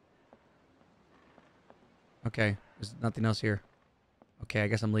 Okay, there's nothing else here. Okay, I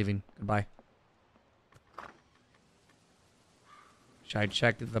guess I'm leaving. Goodbye. Should I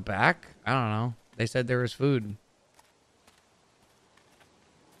check at the back? I don't know. They said there was food.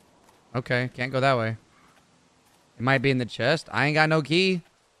 Okay, can't go that way. It might be in the chest. I ain't got no key.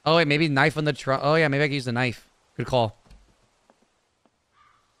 Oh, wait, maybe knife on the trunk. Oh, yeah, maybe I can use the knife. Good call.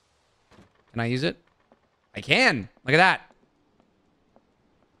 Can I use it? I can. Look at that.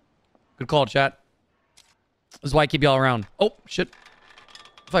 Good call, chat. This is why I keep y'all around. Oh, shit.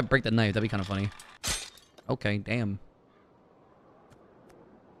 If I break the knife, that'd be kind of funny. Okay, damn.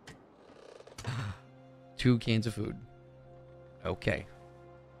 2 cans of food. Okay.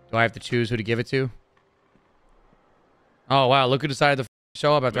 Do I have to choose who to give it to? Oh, wow. Look who decided to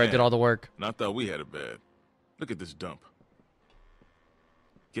show up after I did all the work. And I thought we had it bad. Look at this dump.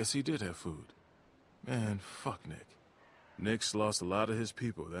 Guess he did have food. Man, fuck Nick. Nick's lost a lot of his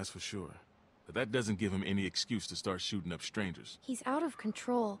people, that's for sure. But that doesn't give him any excuse to start shooting up strangers. He's out of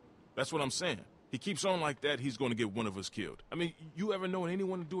control. That's what I'm saying. He keeps on like that, he's going to get one of us killed. I mean, you ever known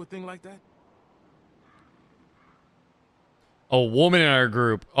anyone to do a thing like that? A woman in our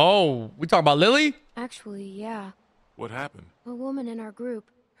group. Oh, we talking about Lily? Actually, yeah. What happened? A woman in our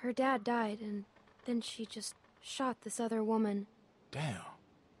group. Her dad died, and then she just shot this other woman. Damn.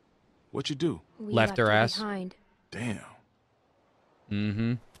 What you do? We Left her ass. behind. Damn.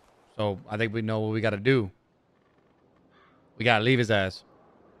 Mm-hmm. So I think we know what we got to do. We got to leave his ass.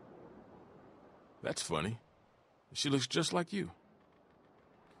 That's funny. She looks just like you.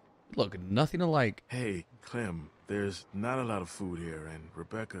 Look, nothing alike. Hey, Clem, there's not a lot of food here, and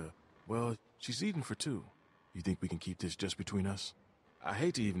Rebecca, well, she's eating for 2. You think we can keep this just between us? I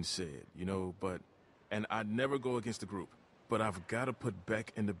hate to even say it, you know, and I'd never go against the group, but I've got to put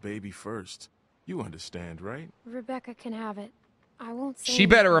Beck and the baby first. You understand, right? Rebecca can have it. I won't say She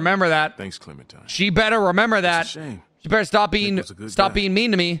better anything. remember that. Thanks, Clementine. She better remember that. It's a shame. She better stop Nick being was a good guy.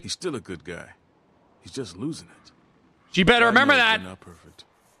 mean to me. He's still a good guy. He's just losing it. She better I remember know that. You're not perfect.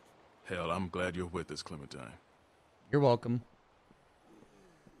 Hell, I'm glad you're with us, Clementine. You're welcome.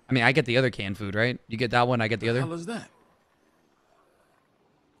 I mean, I get the other canned food, right? You get that one, I get the What the other. hell is that?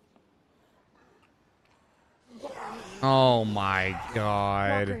 Oh my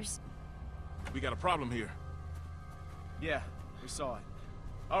god. Walkers. We got a problem here. Yeah, we saw it.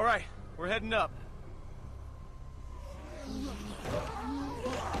 All right, we're heading up.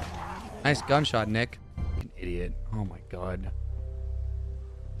 Nice gunshot, Nick. Fucking idiot. Oh my god.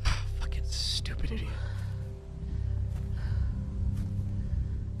 Fucking stupid idiot.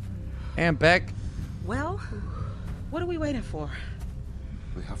 And Beck. Well, what are we waiting for?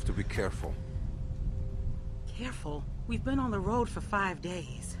 We have to be careful. Careful. We've been on the road for 5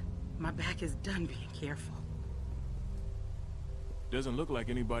 days. My back is done being careful. Doesn't look like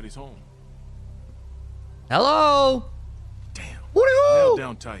anybody's home. Hello. Damn. Woo-hoo! Nailed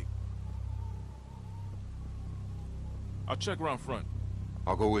down tight. I'll check around front.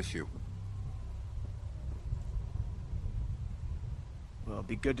 I'll go with you. Well, it'd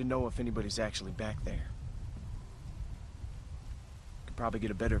be good to know if anybody's actually back there. Could probably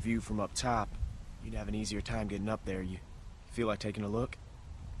get a better view from up top. You'd have an easier time getting up there. You feel like taking a look?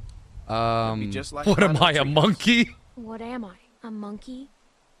 Be just like What am I, a trees. monkey? What am I? A monkey?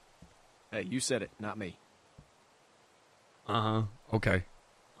 Hey, you said it, not me. Uh-huh. Okay.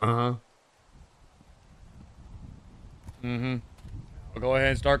 Uh-huh. Mm-hmm. I'll go ahead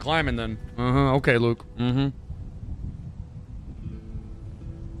and start climbing then. Uh-huh. Okay, Luke. Mm-hmm.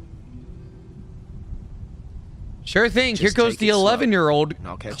 Sure thing. Here Just goes take the it slow, 11-year-old and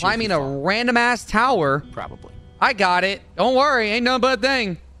I'll catch you if climbing you a fall. random ass tower. Probably. I got it. Don't worry. Ain't nothing but a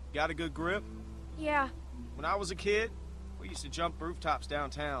thing. Got a good grip? Yeah. When I was a kid, we used to jump rooftops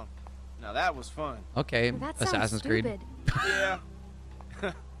downtown. Now that was fun. Okay. That sounds Assassin's Creed. stupid. Yeah.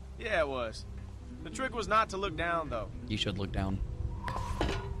 Yeah, it was. The trick was not to look down, though. You should look down.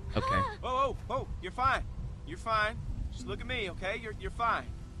 Okay. Whoa, whoa, whoa. You're fine. You're fine. Just look at me, okay? You're fine.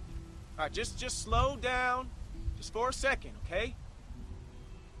 All right, just slow down. Just for a second, okay?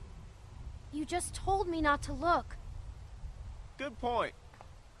 You just told me not to look. Good point.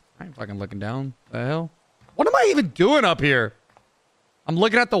 I ain't fucking looking down. The hell? What am I even doing up here? I'm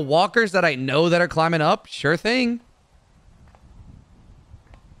looking at the walkers that I know that are climbing up. Sure thing.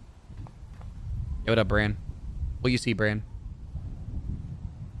 Yo, what up, Bran? What you see, Bran?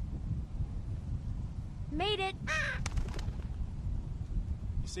 Made it.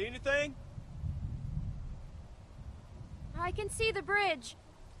 You see anything? I can see the bridge.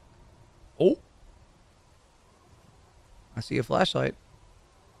 Oh. I see a flashlight.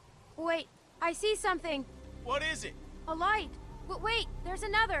 Wait, I see something. What is it? A light. Wait, there's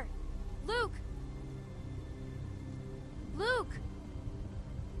another. Luke. Luke.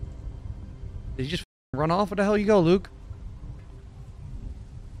 Did you just run off? Where the hell you go, Luke?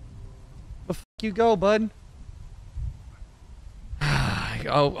 Where the fuck you go, bud?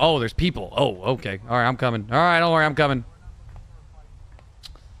 Oh, there's people. Oh, okay. All right, I'm coming. All right, don't worry, I'm coming.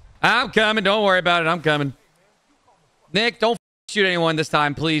 I'm coming. Don't worry about it. I'm coming. Nick, don't shoot anyone this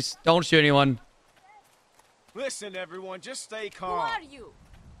time, please. Don't shoot anyone. Listen, everyone, just stay Who calm. are you?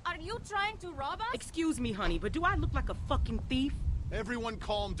 Are you trying to rob us? Excuse me, honey, but do I look like a fucking thief? Everyone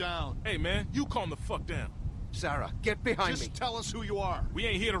calm down. Hey, man, you calm the fuck down. Sarah, get behind me. Just tell us who you are. We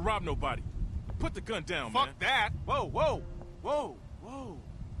ain't here to rob nobody. Put the gun down, man. Fuck that. Whoa, whoa, whoa, whoa.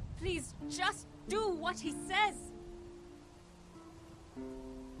 Please, just do what he says.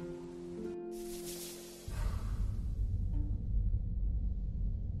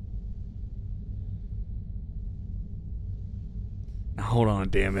 Now, hold on a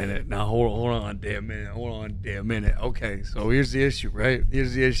damn minute. Now, hold on a damn minute. Hold on a damn minute. Okay, so here's the issue, right?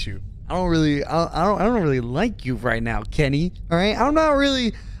 Here's the issue. I don't really like you right now, Kenny. All right? I'm not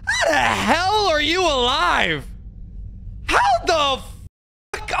really. How the hell are you alive? How the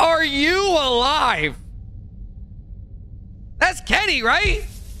fuck are you alive? That's Kenny, right?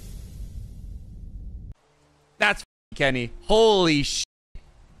 That's Kenny. Holy shit.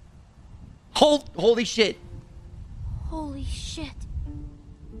 Holy shit. Holy shit.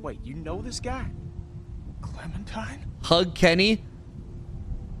 Wait, you know this guy? Clementine? Hug Kenny.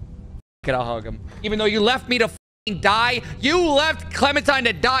 I'll hug him. Even though you left me to fucking die, you left Clementine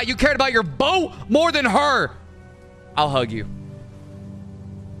to die. You cared about your boat more than her. I'll hug you.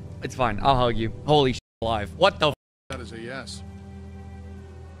 It's fine. I'll hug you. Holy shit, alive. What the? That is a yes.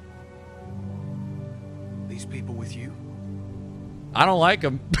 These people with you? I don't like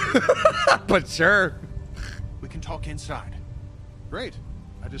him, but sure. We can talk inside. Great.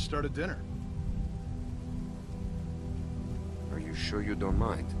 I just started dinner. Are you sure you don't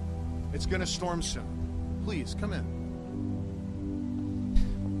mind? It's gonna storm soon. Please, come in.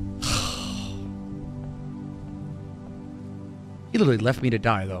 He literally left me to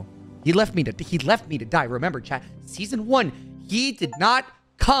die, though. He left me to die. Remember, chat. Season 1, he did not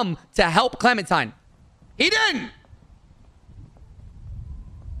come to help Clementine. He didn't.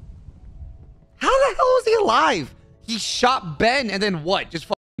 How the hell is he alive? He shot Ben and then what? Just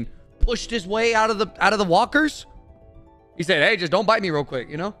fucking pushed his way out of the walkers? He said, "Hey, just don't bite me real quick,"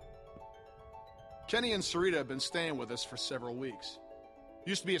 you know? Kenny and Sarita have been staying with us for several weeks.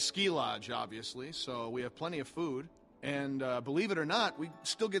 Used to be a ski lodge, obviously, so we have plenty of food. And believe it or not, we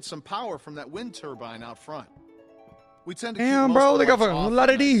still get some power from that wind turbine out front. We tend to keep Damn, most bro, of the they got lights fucking off let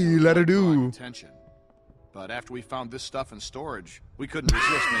at it night do, so let it we don't draw do. attention. But after we found this stuff in storage, we couldn't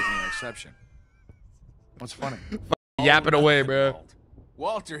resist making an exception. What's funny? Yapping away, bro.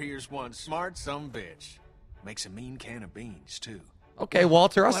 Walter here's one smart sumbitch. Makes a mean can of beans, too. Okay,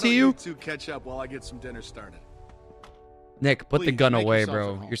 Walter, I'll Why see don't you. two catch up while I get some dinner started. Nick, put the Please, gun make away, yourself at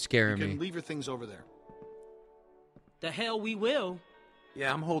bro. home. You're scaring You me. can leave your things over there. The hell we will.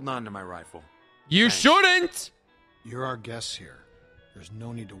 Yeah, I'm holding on to my rifle. You Thanks. shouldn't. You're our guests here. There's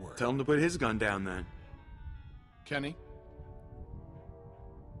no need to worry. Tell him to put his gun down then. Kenny?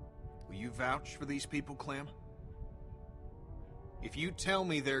 Will you vouch for these people, Clem? If you tell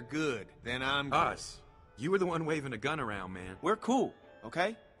me they're good, then I'm good. Us. You were the one waving a gun around, man. We're cool,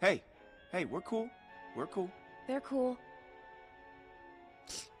 okay? Hey, we're cool. We're cool. They're cool.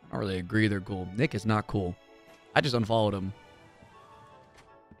 I don't really agree they're cool. Nick is not cool. I just unfollowed him.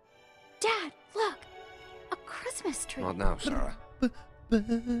 Dad, look! A Christmas Christmas tree. Not now, Sarah.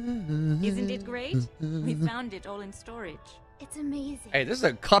 Isn't it great? We found it all in storage. It's amazing. Hey, this is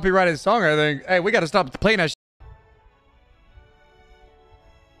a copyrighted song, I think. Hey, we got to stop playing that.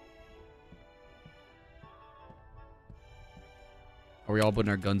 Are we all putting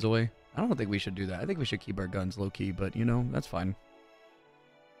our guns away? I don't think we should do that. I think we should keep our guns low-key, but, you know, that's fine.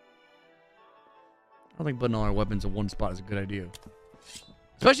 I don't think putting all our weapons in one spot is a good idea.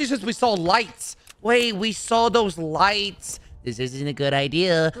 Especially since we saw lights. Wait, we saw those lights. This isn't a good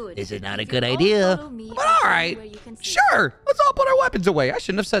idea. Good. This is not a If good you all idea. follow me, But I'll all show you right. where you can see. Sure. Let's all put our weapons away. I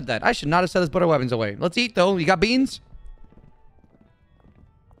shouldn't have said that. I should not have said let's put our weapons away. Let's eat, though. You got beans?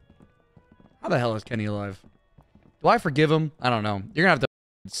 How the hell is Kenny alive? Do I forgive him? I don't know. You're going to have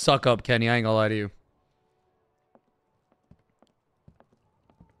to suck up, Kenny. I ain't going to lie to you.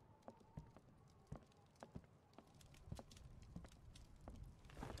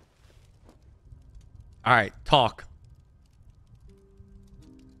 All right, talk.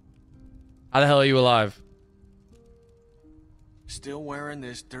 How the hell are you alive? Still wearing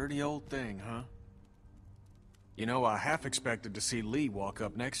this dirty old thing, huh? You know, I half expected to see Lee walk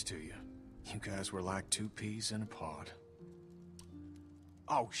up next to you. You guys were like two peas in a pod.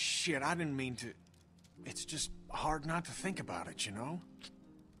 Oh, shit, I didn't mean to... It's just hard not to think about it, you know?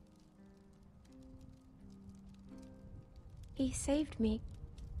 He saved me.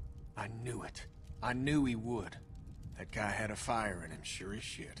 I knew it. I knew he would. That guy had a fire in him, sure as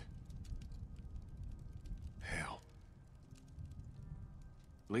shit. Hell.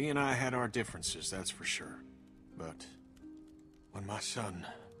 Lee and I had our differences, that's for sure. But when my son,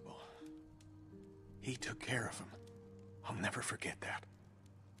 well, he took care of him. I'll never forget that.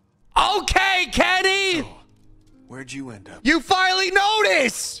 Okay, Kenny! So, where'd you end up? You finally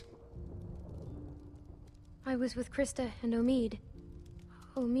noticed! I was with Krista and Omid.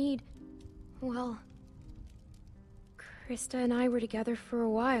 Omid, well, Krista and I were together for a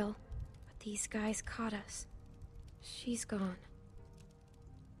while, but these guys caught us. She's gone.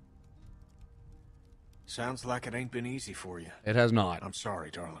 Sounds like it ain't been easy for you. It has not. I'm sorry,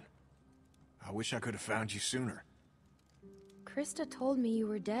 darling. I wish I could have found you sooner. Krista told me you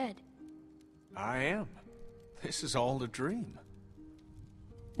were dead. I am. This is all a dream.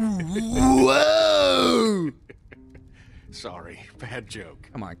 Whoa! Sorry, bad joke.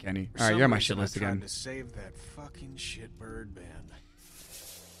 Come on, Kenny. For All right, some you're on my reason, shit list I tried again. to save that fucking shitbird Ben.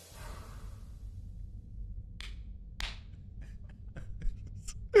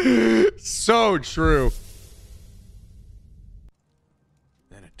 So true.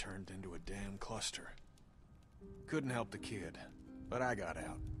 Then it turned into a damn cluster. Couldn't help the kid, but I got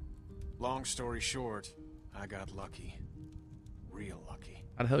out. Long story short, I got lucky. Real lucky.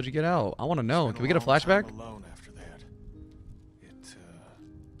 How the hell did you get out? I want to know. Spent Can we get a long time flashback? alone after that.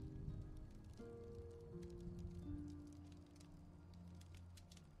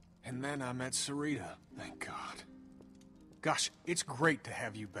 And then I met Sarita, thank God. Gosh, it's great to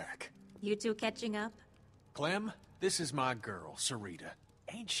have you back. You two catching up? Clem, this is my girl, Sarita.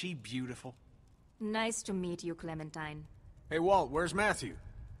 Ain't she beautiful? Nice to meet you, Clementine. Hey, Walt, where's Matthew?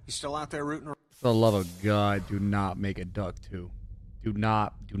 He's still out there rooting around? For the love of God, do not make a duck too. Do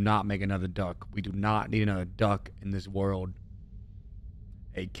not make another duck. We do not need another duck in this world.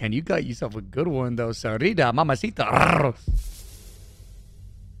 Hey, Ken, you got yourself a good one though, Sarita, mamacita.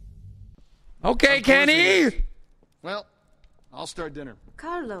 Okay, Kenny. Well, I'll start dinner.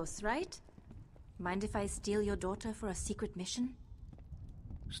 Carlos, right? Mind if I steal your daughter for a secret mission?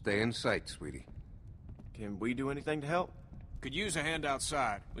 Stay in sight, sweetie. Can we do anything to help? Could use a hand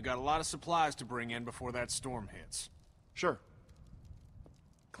outside. We got a lot of supplies to bring in before that storm hits. Sure.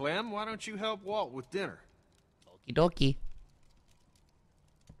 Clem, why don't you help Walt with dinner? Okie dokie.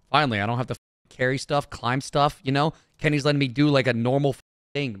 Finally, I don't have to carry stuff, climb stuff, you know? Kenny's letting me do like a normal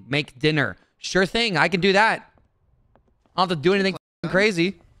thing. Make dinner. Sure thing, I can do that. I don't have to do anything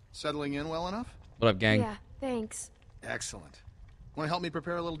crazy. Settling in well enough? What up, gang? Yeah, thanks. Excellent. Want to help me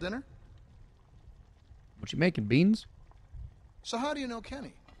prepare a little dinner? What you making, beans? So how do you know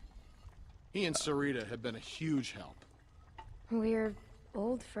Kenny? He and Sarita have been a huge help. We're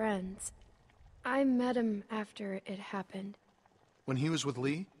old friends. I met him after it happened. When he was with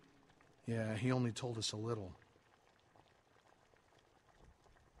Lee? Yeah, he only told us a little.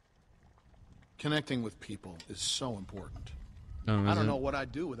 Connecting with people is so important. I don't know what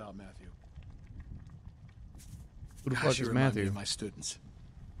I'd do without Matthew. Who the Gosh, fuck you is remind me Matthew? of my students.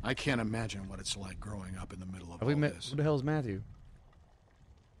 I can't imagine what it's like growing up in the middle of Have we all met? this. Who the hell is Matthew?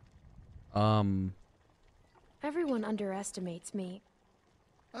 Everyone underestimates me.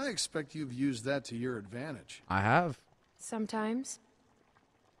 I expect you've used that to your advantage. I have. Sometimes.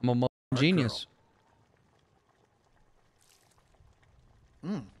 I'm a genius.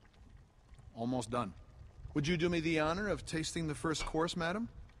 Almost done. Would you do me the honor of tasting the first course, madam?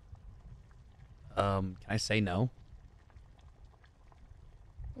 Can I say no?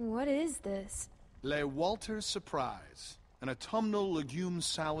 What is this? Le Walter's Surprise. An autumnal legume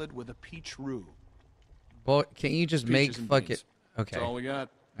salad with a peach roux. Boy, can't you just make Peaches and fuck beans. it? Okay. That's all we got.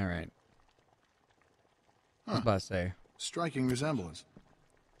 All right. I was about to say. Striking resemblance.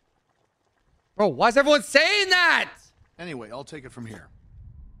 Bro, why is everyone saying that? Anyway, I'll take it from here.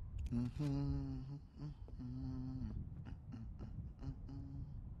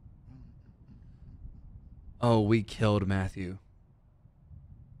 Oh, we killed Matthew.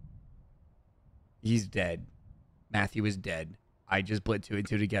 He's dead. Matthew is dead. I just put 2 and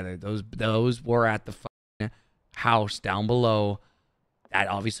 2 together. Those were at the fucking house down below. That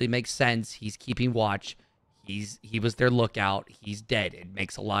obviously makes sense. He's keeping watch. He was their lookout. He's dead. It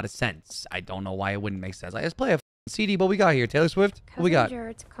makes a lot of sense. I don't know why it wouldn't make sense. Let's play a CD. What we got here? Taylor Swift? What we got? Cousin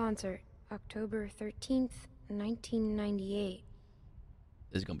Jared's concert, October 13th, 1998.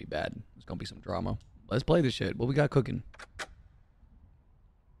 This is going to be bad. There's going to be some drama. Let's play this shit. What we got cooking?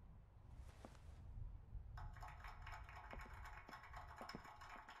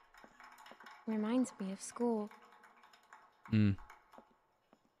 Reminds me of school. I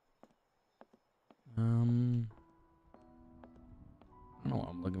don't know what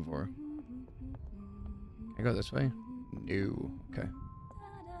I'm looking for. Can I go this way? No. Okay.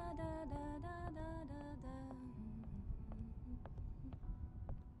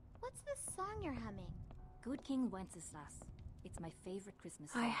 What's this song you're humming? Good King Wenceslas. It's my favorite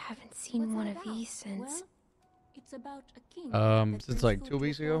Christmas I song. haven't seen What's one it of about? these since. Well, it's about a king. Since like 2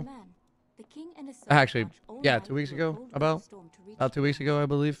 weeks ago. The king and his son Actually, march all yeah, night 2 weeks through a ago. cold About 2 weeks ago, I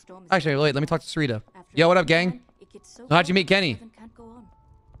believe. storm is Actually, over. wait. Let me talk to Sarita. After Yo, what a up, gang? time, it gets so How'd you cold meet Kenny? the can't go on.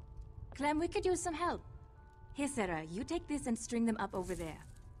 Clem, we could use some help. Here, Sarah, you take this and string them up over there.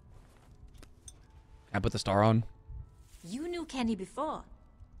 Can I put the star on? You knew Kenny before.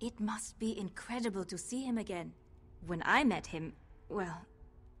 It must be incredible to see him again. When I met him, well,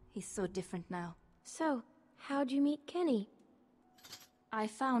 he's so different now. So, how'd you meet Kenny? I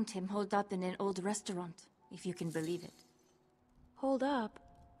found him holed up in an old restaurant, if you can believe it. Hold up.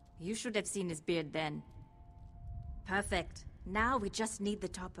 You should have seen his beard then. Perfect. Now we just need the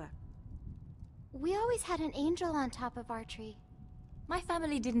topper. We always had an angel on top of our tree. My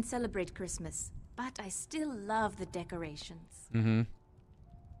family didn't celebrate Christmas, but I still love the decorations. Mm-hmm.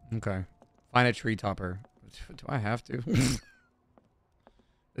 Okay. Find a tree topper. Do I have to?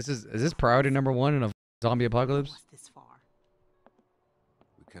 Is this priority number 1 in a zombie apocalypse? This far.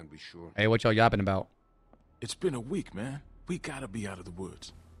 We can't be sure. Hey, what y'all yapping about? It's been a week, man. We gotta be out of the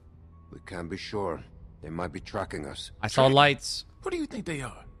woods. We can't be sure. They might be tracking us. I saw lights. What do you think they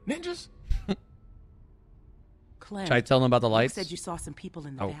are? Ninjas? Clem, Should I tell them about the you lights? said you saw some people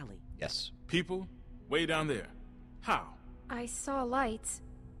in the valley. Yes. People? Way down there. How? I saw lights.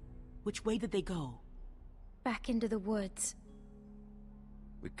 Which way did they go? Back into the woods.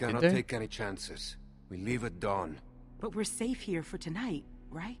 We cannot they? take any chances. We leave at dawn. But we're safe here for tonight,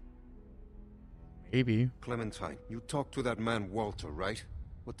 right? Maybe. Clementine, you talked to that man Walter, right?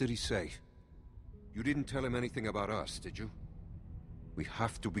 What did he say? You didn't tell him anything about us, did you? We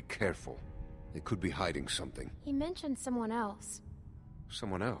have to be careful. They could be hiding something. He mentioned someone else.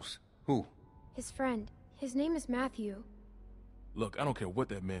 Someone else? Who? His friend. His name is Matthew. Look, I don't care what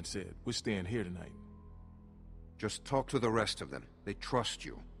that man said. We're staying here tonight. Just talk to the rest of them. They trust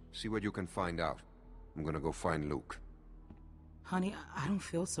you. See what you can find out. I'm gonna go find Luke. Honey, I don't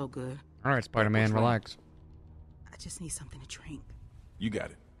feel so good. All right, Spider-Man, What's wrong? relax. I just need something to drink. You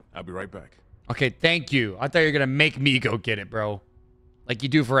got it. I'll be right back. Okay, thank you. I thought you were going to make me go get it, bro. Like you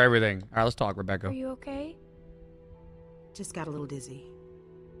do for everything. All right, let's talk, Rebecca. Are you okay? Just got a little dizzy.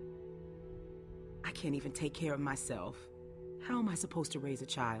 I can't even take care of myself. How am I supposed to raise a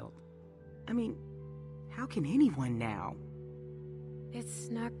child? I mean, how can anyone now? It's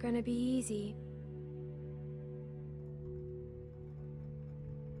not gonna be easy.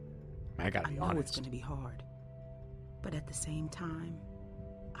 I gotta I be know honest. it's gonna be hard. But at the same time,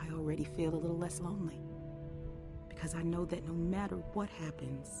 I already feel a little less lonely. Because I know that no matter what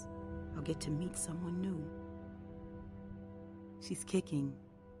happens, I'll get to meet someone new. She's kicking.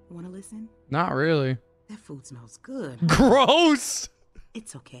 Wanna listen? Not really. That food smells good. Gross!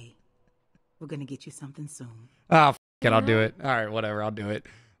 It's okay. We're gonna get you something soon. Ah, f it, I'll do it. All right, whatever, I'll do it.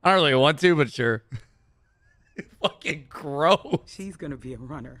 I don't really want to, but sure. Fucking gross. She's gonna be a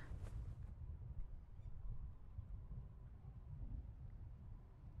runner.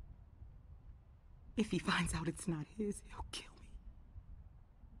 If he finds out it's not his, he'll kill me.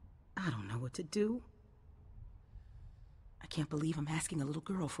 I don't know what to do. I can't believe I'm asking a little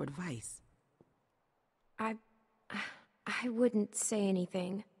girl for advice. I wouldn't say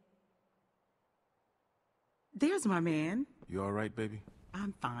anything. There's my man. You all right, baby?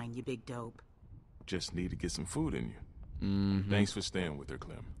 I'm fine, you big dope. Just need to get some food in you. Mm-hmm. Thanks for staying with her,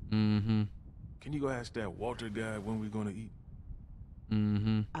 Clem. Mm-hmm. Can you go ask that Walter guy when we're gonna eat?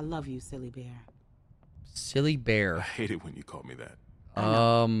 Mm-hmm. I love you, silly bear. Silly I bear. hate it when you call me that. I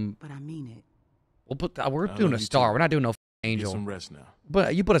know, but I mean it. We'll put. We're I doing a love you star. too. We're not doing no Get angel. some rest now.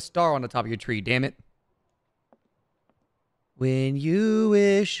 But you put a star on the top of your tree. Damn it. When you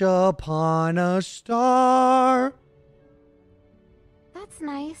wish upon a star. That's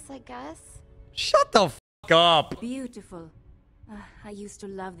nice, I guess. Shut the fuck up. Beautiful. I used to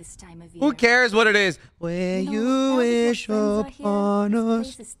love this time of year. Who cares what it is? When You know, you now that your wish friends are here, upon this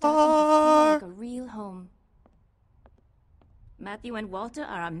a place is starting to feel star. like a real home. Matthew and Walter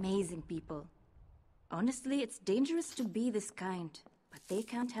are amazing people. Honestly, it's dangerous to be this kind, but they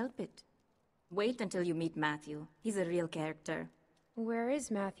can't help it. Wait until you meet Matthew. He's a real character. Where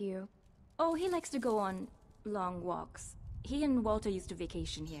is Matthew? Oh, he likes to go on long walks. He and Walter used to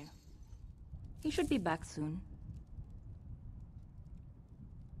vacation here. He should be back soon.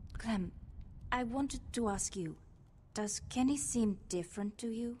 Clem, I wanted to ask you, does Kenny seem different to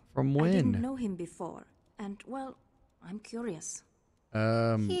you? From I didn't when? know him before, and, well, I'm curious.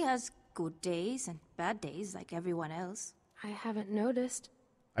 Um, He has good days and bad days like everyone else. I haven't noticed.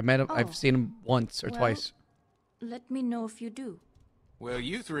 I met him. Oh. I've seen him once or Well, twice. Let me know if you do. Well,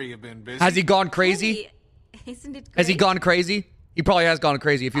 you three have been busy. Has he gone crazy? Kenny, isn't it great? Has he gone crazy? He probably has gone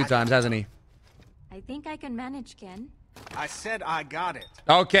crazy a few times, hasn't he? I think I can manage, Ken. I said I got it.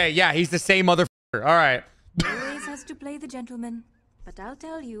 Okay, yeah, he's the same motherfucker. All right. Always has to play the gentleman. But I'll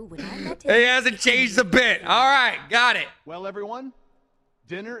tell you, when I met him... He hasn't changed a bit. All right, got it. Well, everyone,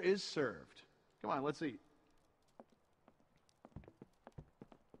 dinner is served. Come on, let's eat.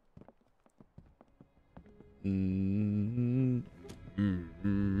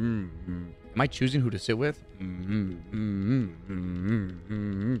 Am I choosing who to sit with?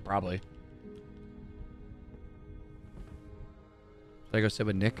 Probably. Should I go sit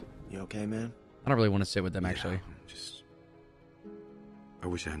with Nick? You okay, man? I don't really want to sit with them, Yeah, actually. I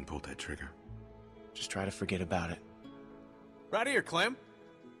wish I hadn't pulled that trigger. Just try to forget about it. Right here, Clem.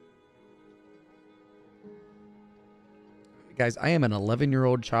 Guys, I am an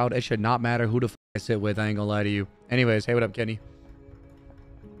 11-year-old child. It should not matter who the f I sit with. I ain't gonna lie to you. Anyways, hey, what up, Kenny?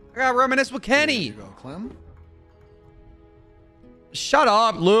 I gotta reminisce with Kenny. There you go, Clem. Shut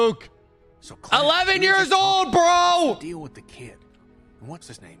up, Luke. So Clem, 11 we were years just old, talking about bro. the deal with the kid. And what's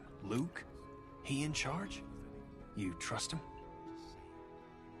his name? Luke? He in charge? You trust him?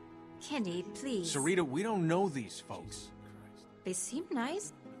 Kenny, please. Sarita, we don't know these folks. They seem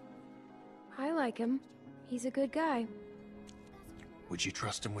nice. I like him. He's a good guy. Would you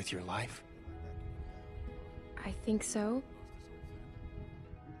trust him with your life? I think so.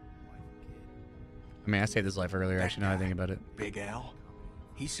 I mean, I saved his life earlier, actually, now I think about it. Big Al?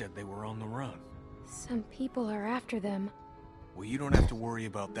 He said they were on the run. Some people are after them. Well, you don't have to worry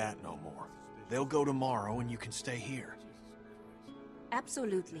about that no more. They'll go tomorrow and you can stay here.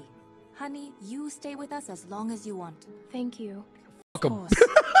 Absolutely. Honey, you stay with us as long as you want. Thank you. Fuck him.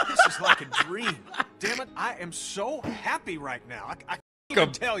 This is like a dream. Damn it, I am so happy right now. I can't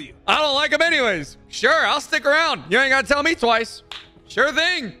even tell you. I don't like him anyways. Sure, I'll stick around. You ain't gotta tell me twice. Sure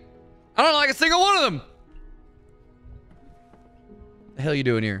thing. I don't like a single one of them. The hell you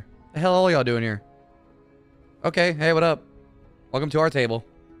doing here? The hell all y'all doing here? Okay, hey, what up? Welcome to our table.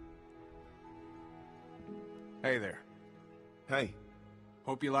 Hey there. Hey.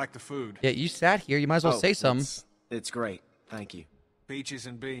 Hope you like the food. Yeah, you sat here. You might as well say something. It's great. Thank you. Peaches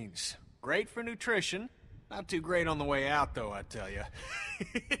and beans. Great for nutrition. Not too great on the way out, though, I tell you.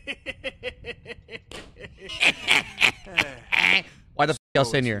 Why the f y'all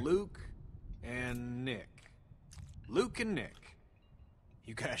sitting here? Luke and Nick. Luke and Nick.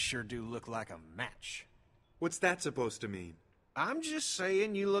 You guys sure do look like a match. What's that supposed to mean? I'm just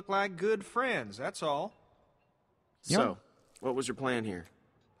saying you look like good friends, that's all. So, what was your plan here?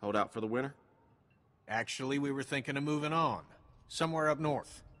 Hold out for the winter? Actually, we were thinking of moving on. Somewhere up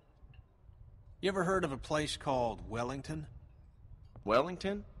north. You ever heard of a place called Wellington?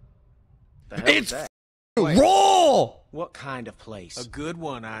 Wellington? The hell It's is that? roll! What kind of place? A good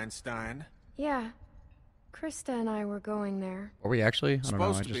one, Einstein. Yeah. Krista and I were going there. Are we actually? I don't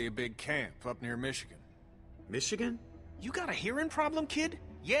know. Supposed to be a big camp up near Michigan. Michigan? You got a hearing problem, kid?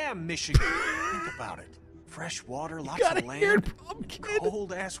 Yeah, Michigan. Think about it. Fresh water, lots got of a land, hearing problem, kid?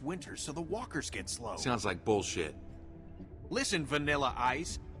 cold-ass winters so the walkers get slow. Sounds like bullshit. Listen, Vanilla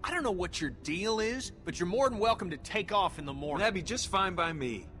Ice, I don't know what your deal is, but you're more than welcome to take off in the morning. That'd be just fine by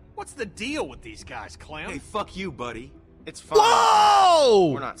me. What's the deal with these guys, Clem? Hey, fuck you, buddy. It's fine.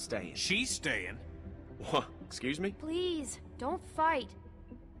 Whoa! We're not staying. She's staying. What? Excuse me? Please, don't fight.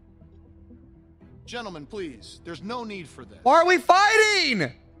 Gentlemen, please. There's no need for this. Why are we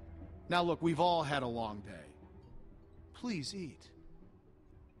fighting? Now look, we've all had a long day. Please eat.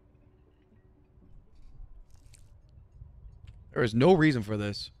 There is no reason for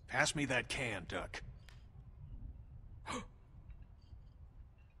this. Pass me that can, Duck.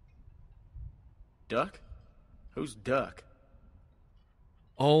 Duck? Who's Duck?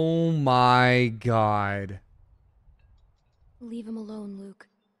 Oh my god. Leave him alone, Luke.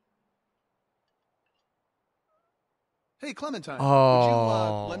 Hey, Clementine.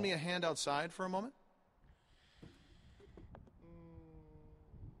 Oh. Would you lend me a hand outside for a moment?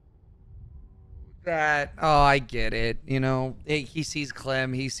 That, oh, I get it. You know, he sees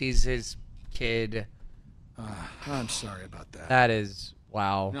Clem, he sees his kid. I'm sorry about that. That is,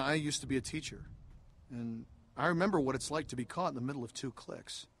 wow. You know, I used to be a teacher, and I remember what it's like to be caught in the middle of two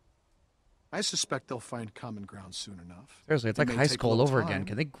cliques. I suspect they'll find common ground soon enough. Seriously, it's It like may high take a school all little over time, again.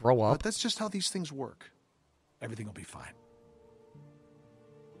 Can they grow up? But that's just how these things work. Everything will be fine.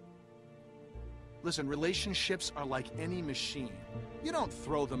 Listen, relationships are like any machine. You don't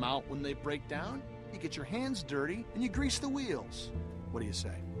throw them out when they break down. You get your hands dirty and you grease the wheels. What do you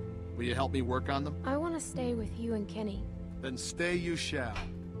say? Will you help me work on them? I want to stay with you and Kenny. Then stay you shall.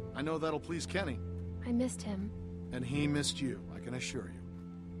 I know that'll please Kenny. I missed him. And he missed you, I can assure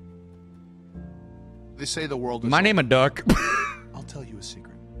you. They say the world is... My name a duck. I'll tell you a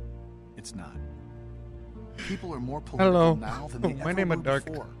secret. It's not. People are more political Hello. now than they My ever name were a duck.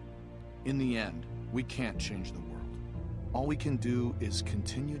 before. In the end, we can't change the world. All we can do is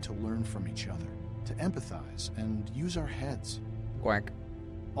continue to learn from each other, to empathize, and use our heads. Quack.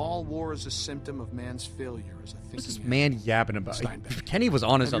 All war is a symptom of man's failure as a thinking... What's this man yapping about? Steinbeck. Kenny was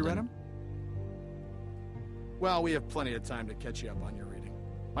on to Have you read something. him? Well, we have plenty of time to catch you up on your reading.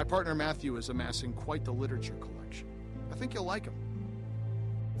 My partner Matthew is amassing quite the literature collection. I think you'll like him.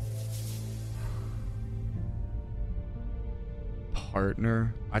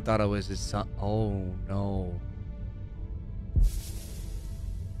 Partner? I thought it was his son. Oh, no.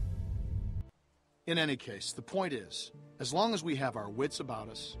 In any case, the point is, as long as we have our wits about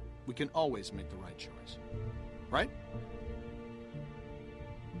us, we can always make the right choice. Right?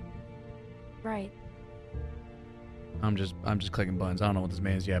 Right. I'm just clicking buttons. I don't know what this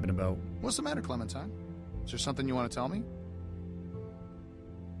man's yapping about. What's the matter, Clementine? Is there something you want to tell me?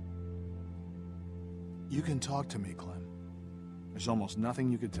 You can talk to me, Clem. There's almost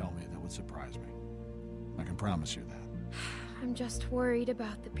nothing you could tell me that would surprise me. I can promise you that. I'm just worried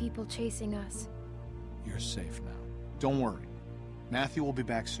about the people chasing us. You're safe now. Don't worry. Matthew will be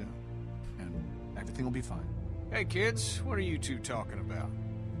back soon, and everything will be fine. Hey, kids, what are you two talking about?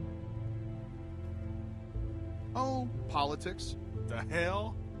 Oh, politics. The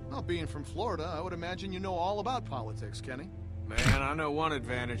hell? Well, being from Florida, I would imagine you know all about politics, Kenny. Man, I know one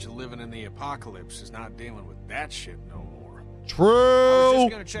advantage of living in the apocalypse is not dealing with that shit no more. True! I was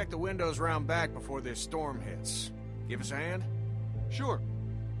just gonna check the windows round back before this storm hits. Give us a hand? Sure.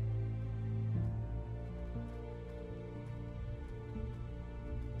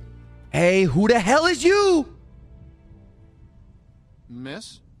 Hey, who the hell is you?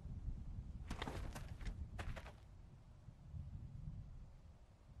 Miss?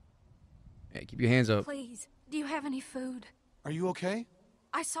 Hey, keep your hands up. Please, do you have any food? Are you okay?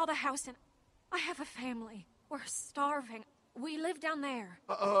 I saw the house and I have a family. We're starving. We live down there.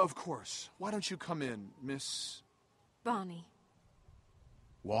 Of course. Why don't you come in, Miss... Bonnie.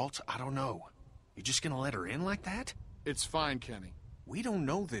 Walt, I don't know. You just gonna let her in like that? It's fine, Kenny. We don't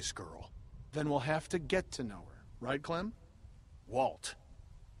know this girl. Then we'll have to get to know her. Right, Clem? Walt.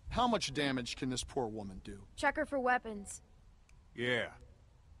 How much damage can this poor woman do? Check her for weapons. Yeah.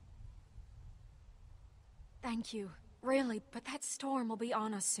 Thank you. Really, but that storm will be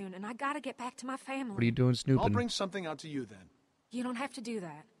on us soon, and I gotta get back to my family. What are you doing snooping? I'll bring something out to you then. You don't have to do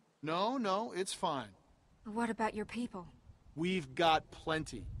that. No, it's fine. What about your people? We've got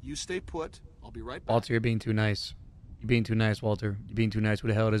plenty. You stay put. I'll be right back. Walter, you're being too nice. You're being too nice, Walter. You're being too nice. Who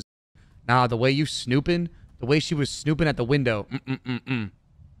the hell it is? Nah, the way you snooping, the way she was snooping at the window.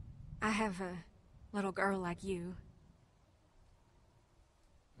 I have a little girl like you.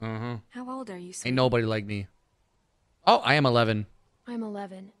 Uh-huh. How old are you, sweetie? Ain't nobody like me. Oh, I am 11. I'm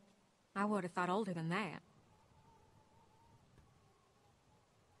 11. I would have thought older than that.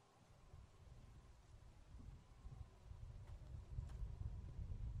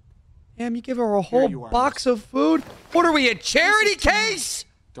 Damn, you give her a whole box of food? What are we, a charity case?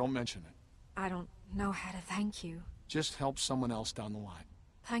 Don't mention it. I don't know how to thank you. Just help someone else down the line.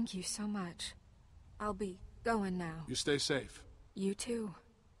 Thank you so much. I'll be going now. You stay safe. You too.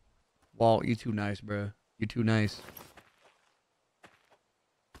 Walt, you too nice, bro. You too nice.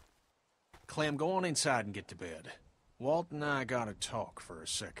 Clem, go on inside and get to bed. Walt and I gotta talk for a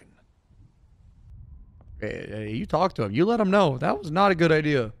second. Hey, you talk to him. You let him know. That was not a good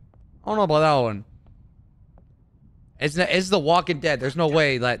idea. I don't know about that one. It's The Walking Dead. There's no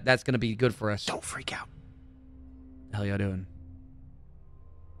way that that's going to be good for us. Don't freak out. The hell y'all doing?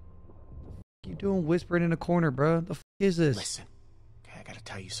 What you doing whispering in a corner, bro? The f is this? Listen, okay, I gotta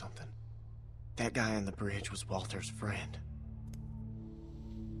tell you something. That guy on the bridge was Walter's friend.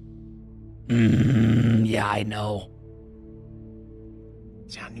 Yeah, I know.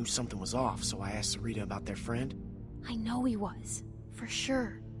 See, I knew something was off, so I asked Sarita about their friend. I know he was. For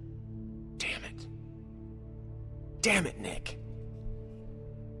sure. Damn it. Damn it, Nick.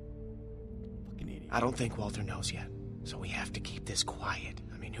 Fucking idiot. I don't think Walter knows yet, so we have to keep this quiet.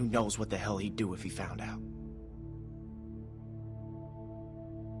 I mean, who knows what the hell he'd do if he found out?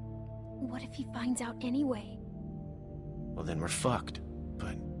 What if he finds out anyway? Well, then we're fucked.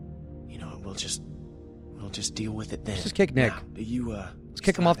 But, you know, we'll just deal with it then. Let's just kick Nick. Now, do you, let's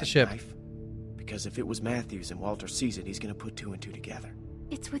kick him off the ship. Knife? Because if it was Matthews and Walter sees it, he's gonna put 2 and 2 together.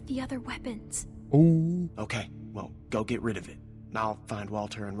 It's with the other weapons. Ooh. Okay, well, go get rid of it. And I'll find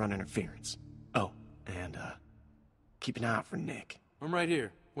Walter and run interference. Oh, and, keep an eye out for Nick. I'm right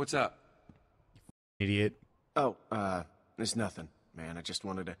here. What's up? Idiot. Oh, there's nothing, man. I just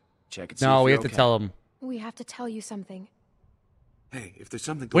wanted to check and see No, if we you're have to tell him. We have to tell you something. Hey, if there's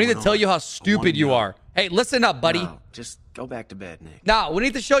something We going need to tell you how stupid you are. Hey, listen up, buddy. No, just go back to bed, Nick. No, we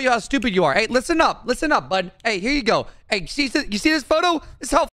need to show you how stupid you are. Hey, listen up, bud. Hey, here you go. Hey, you see this photo?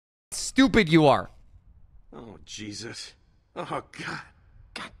 This is how stupid you are. Oh, Jesus. Oh, God.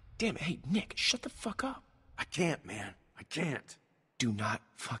 God damn it. Hey, Nick, shut the fuck up. I can't, man. I can't. Do not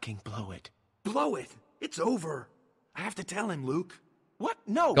fucking blow it. Blow it. It's over. I have to tell him, Luke. What?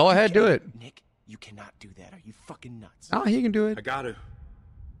 No. Go ahead, do it. Nick, you cannot do that. Are you fucking nuts? Oh, he can do it. I gotta.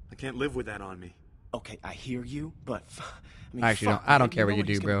 I can't live with that on me. Okay, I hear you, but I mean, Actually, fuck, I don't man, care what know you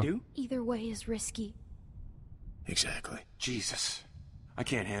do, he's gonna bro. Either way is risky. Exactly. Jesus. I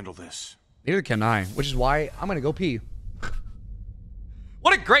can't handle this. Neither can I, which is why I'm gonna go pee.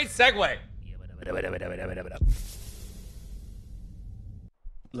 What a great segue.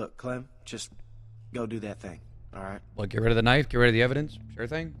 Look, Clem, just go do that thing, all right? Well, get rid of the knife, get rid of the evidence. Sure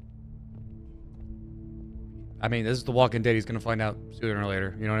thing. I mean, this is The Walking Dead. He's gonna find out sooner or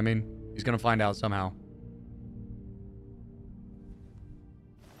later. You know what I mean? He's gonna find out somehow.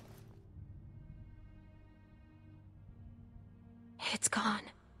 It's gone.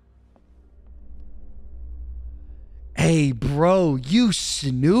 Hey, bro, you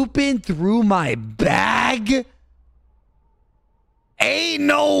snooping through my bag? Ain't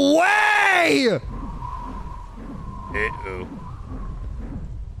no way! Uh-oh.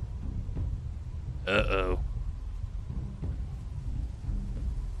 Uh-oh.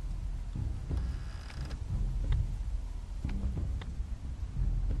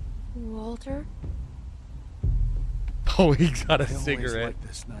 Walter? Oh, he got a I always cigarette. liked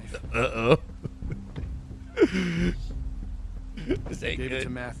this knife. Uh-oh. This ain't Gave good. it to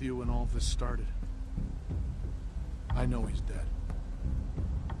Matthew when all this started. I know he's dead.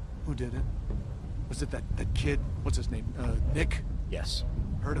 Who did it? Was it that kid? What's his name? Nick? Yes.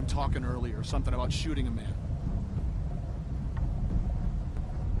 Heard him talking earlier, something about shooting a man.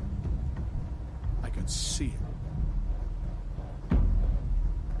 I could see it.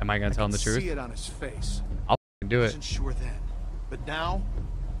 Am I gonna tell him the truth? See it on his face. I'll do it. Wasn't sure then, but now.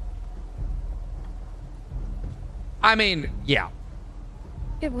 I mean, yeah.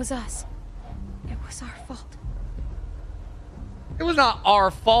 It was us. It was our fault. It was not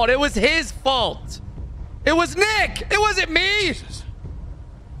our fault. It was his fault. It was Nick. It wasn't me. Jesus.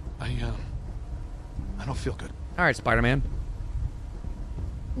 I don't feel good. All right, Spider-Man.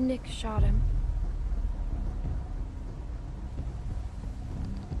 Nick shot him.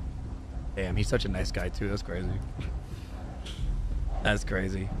 Damn, he's such a nice guy too. That's crazy. That's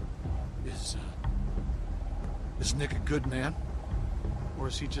crazy. Is Nick a good man? Or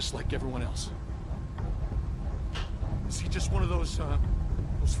is he just like everyone else? Is he just one of those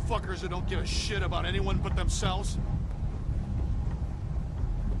fuckers that don't give a shit about anyone but themselves?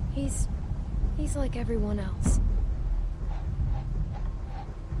 He's like everyone else.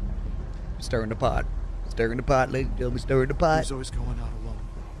 Stirring the pot. Stirring the pot, ladies and gentlemen. Stirring the pot. He's always going out alone.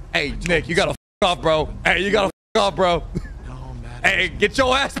 Hey, Nick, you gotta f off, bro. Hey, you gotta f off, bro. No, man. Hey, get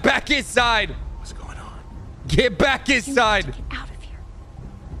your ass back inside. What's going on? Get back inside. Get out of here.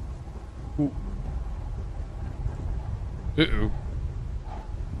 Uh-oh.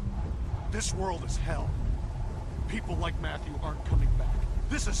 This world is hell. People like Matthew aren't coming back.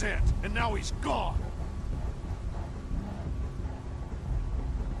 This is it, and now he's gone.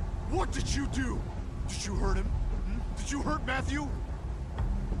 What did you do? Did you hurt him? Did you hurt Matthew?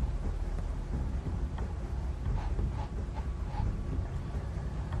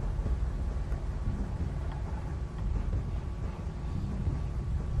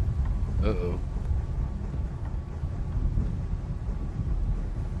 Uh-oh.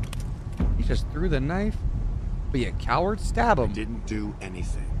 He just threw the knife? Be a coward? Stab him. Didn't do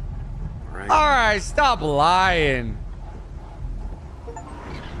anything. All right, stop lying.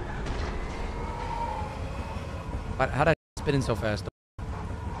 How'd I spin in so fast?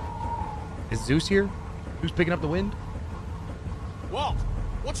 Is Zeus here? Who's picking up the wind? Walt,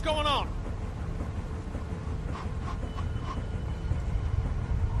 what's going on?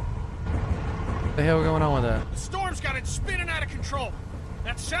 What the hell is going on with that? The storm's got it spinning out of control.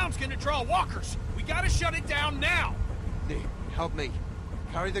 That sound's gonna draw walkers. We gotta shut it down now. Nick, help me.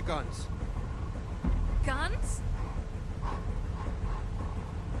 Carry the guns. Guns?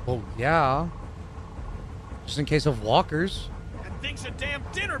 Oh, yeah. Just in case of walkers. That thing's a damn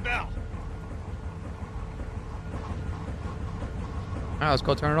dinner bell. All right, let's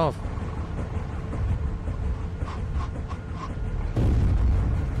go turn it off.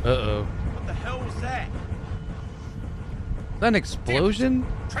 Uh-oh. What the hell was that? Is that an explosion?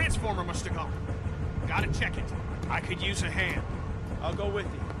 Transformer must have gone. Gotta check it. I could use a hand. I'll go with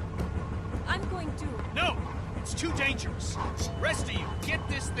you. I'm going to. No! It's too dangerous. Rest of you, get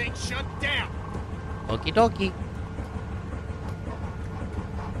this thing shut down. Okie dokie.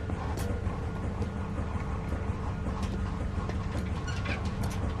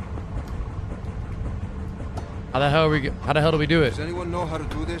 How the hell do we do it? Does anyone know how to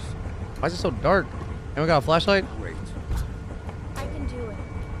do this? Why is it so dark? Anyone got a flashlight? Great. I can do it.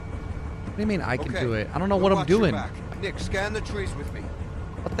 What do you mean I can do it? I don't know We'll what I'm watch your doing. back. Nick, scan the trees with me.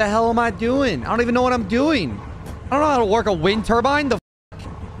 What the hell am I doing? I don't even know what I'm doing. I don't know how to work a wind turbine. The f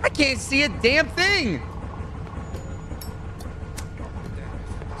I can't see a damn thing.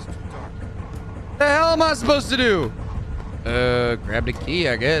 It's too dark. What the hell am I supposed to do? Grab the key,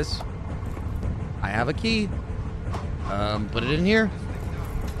 I guess. I have a key. Put it in here.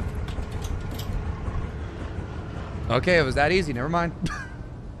 Okay, it was that easy. Never mind.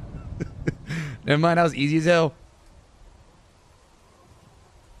 Never mind. That was easy as hell.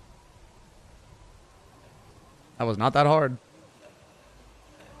 That was not that hard.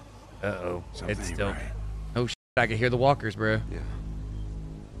 Uh-oh. It's still... Right. Oh, shit. I can hear the walkers, bro. Yeah.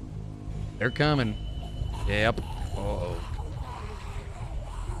 They're coming. Yep. Uh-oh.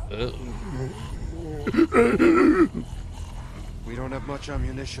 We don't have much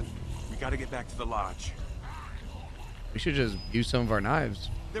ammunition. We gotta get back to the lodge. We should just use some of our knives.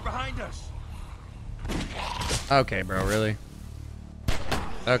 They're behind us. Okay, bro, really?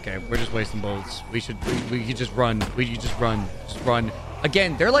 Okay, we're just wasting bullets. We could just run. We could just run. Just run.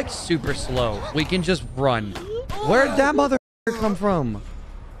 Again, they're like super slow. We can just run. Where'd that mother come from?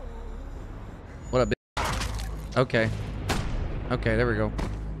 What a bitch. Okay. Okay, there we go.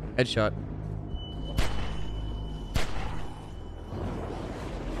 Headshot.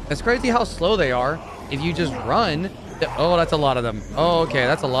 It's crazy how slow they are. If you just run. Oh, that's a lot of them. Oh, okay,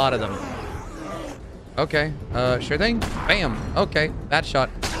 that's a lot of them. Okay, sure thing. Bam. Okay, bad shot.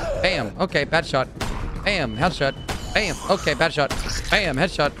 Bam. Okay, bad shot. Bam, headshot. Bam. Okay, bad shot. Bam,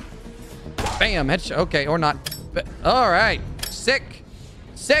 headshot. Bam, headshot. Okay, or not. All right. Sick.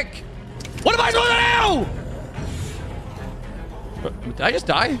 Sick. What am I supposed to do? Did I just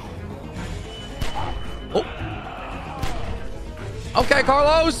die? Oh. Okay,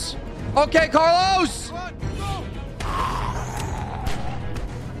 Carlos. Okay, Carlos.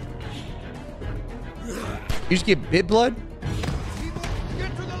 You just get bit blood?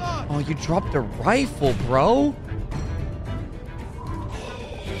 Oh, you dropped the rifle, bro.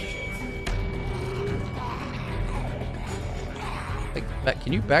 Like,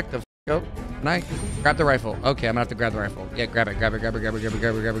 can you back the f up? Can I grab the rifle? Okay, I'm gonna have to grab the rifle. Yeah, grab it, grab it, grab it, grab it, grab it,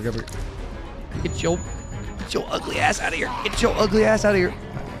 grab it, grab it, grab it. Get your ugly ass out of here. Get your ugly ass out of here.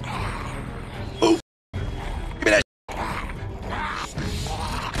 Oof. Give me that.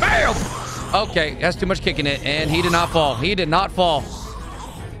 Bam! Okay, that's too much kicking it, and he did not fall. He did not fall.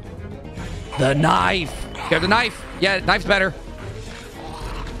 The knife. Grab the knife. Yeah, knife's better.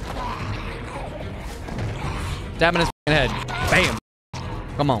 Stab in his head. Bam.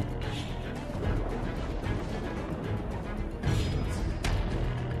 Come on.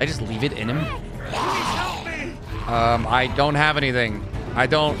 I just leave it in him. I don't have anything. I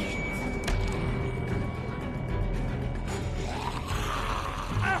don't.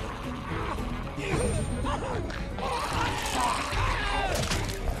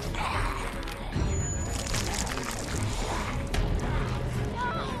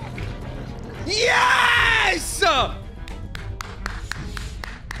 Yes!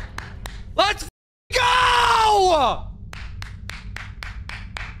 Let's go!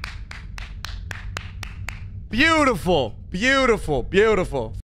 Beautiful, beautiful,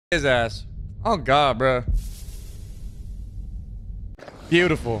 beautiful. His ass. Oh God, bro.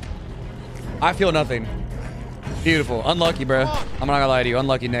 Beautiful. I feel nothing. Beautiful. Unlucky, bro. I'm not gonna lie to you.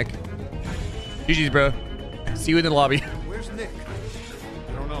 Unlucky, Nick. GG's, bro. See you in the lobby. Where's Nick?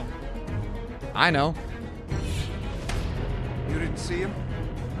 I don't know. I know. You didn't see him?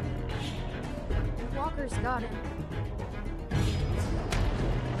 Walker's got him.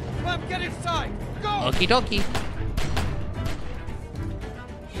 Clem, get inside! Go! Okie dokie.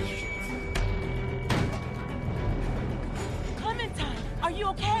 Clementine, are you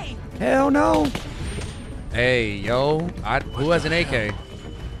okay? Hell no. Hey, yo. Who has an AK?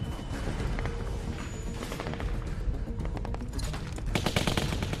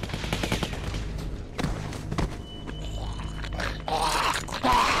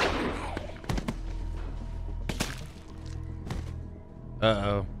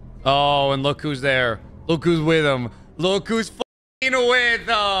 Uh-oh. Oh, and look who's there. Look who's with him. Look who's f***ing with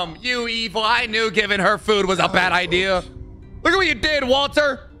him. You evil. I knew giving her food was a bad idea. Look at what you did,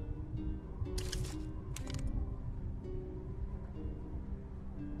 Walter.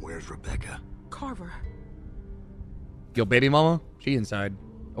 Where's Rebecca? Carver. Yo, baby mama? She inside.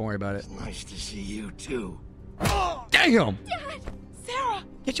 Don't worry about it. It's nice to see you, too. Damn! Dad! Sarah!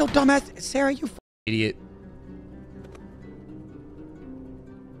 Get your dumb ass. Sarah, you idiot.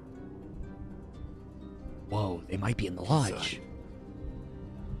 Whoa, they might be in the lodge.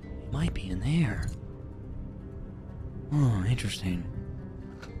 They might be in there. Oh, interesting.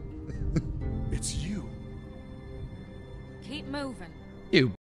 It's you. Keep moving.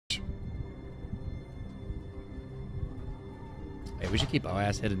 You. Hey, we should keep our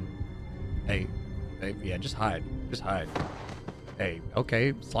ass hidden. Hey, yeah, just hide. Just hide. Hey,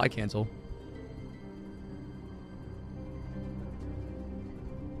 okay, slide cancel.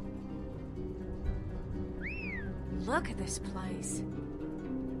 Look at this place.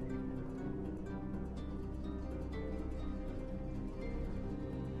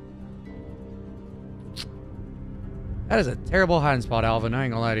 That is a terrible hiding spot, Alvin. I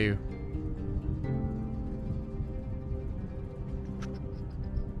ain't gonna lie to you.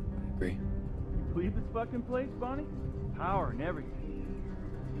 I agree. Believe this fucking place, Bonnie? Power and everything.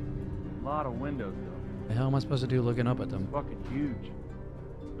 A lot of windows, though. The hell am I supposed to do looking up at them? It's fucking huge.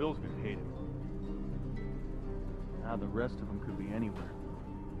 Bill's gonna hate it. Now the rest of them could be anywhere.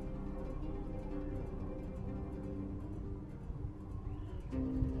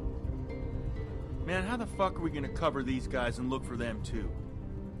 Man, how the fuck are we gonna cover these guys and look for them too?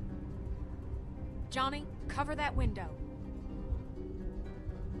 Johnny, cover that window.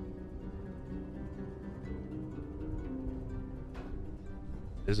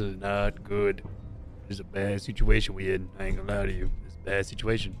 This is not good. This is a bad situation we in. I ain't gonna lie to you. It's a bad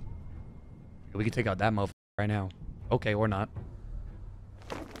situation. We can take out that motherfucker right now. Okay, or not.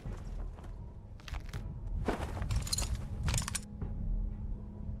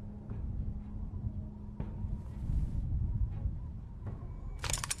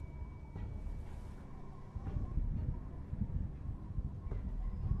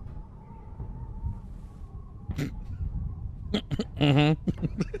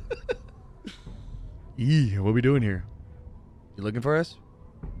 Eee, what are we doing here? You looking for us?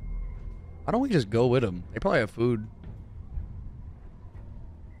 Why don't we just go with them? They probably have food.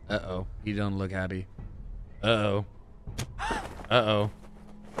 Uh-oh. He don't look happy. Uh-oh. Uh-oh.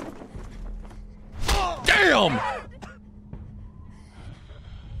 Damn!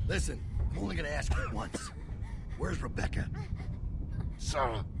 Listen, I'm only gonna ask you once. Where's Rebecca?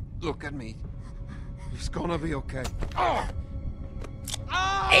 Sarah, look at me. It's gonna be okay.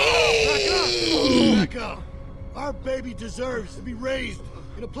 Rebecca! Our baby deserves to be raised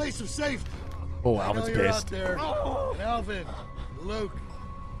in a place of safety. Oh, I Alvin's know you're pissed. out there. And Alvin, and Luke,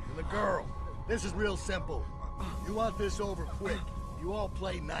 and the girl. This is real simple. You want this over quick. You all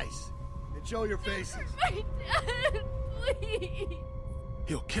play nice. And show your faces. My dad, please.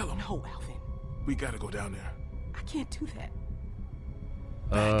 He'll kill him. No, Alvin. We gotta go down there. I can't do that.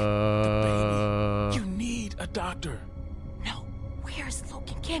 The baby. You need a doctor. No. Where's Luke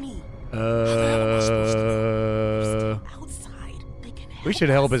and Kenny? Outside. They can help We should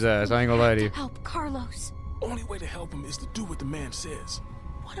help his ass. I ain't gonna lie to you. help Carlos. Only way to help him is to do what the man says.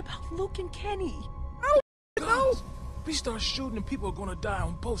 What about Luke and Kenny? No. We start shooting and people are gonna die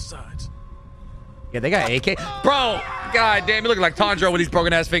on both sides. Yeah, they got AK. Bro, god damn, you look like Tondro with these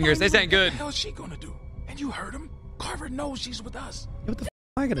broken ass fingers. This ain't good. What the hell is she gonna do? And you heard him. Carver knows she's with us. What the f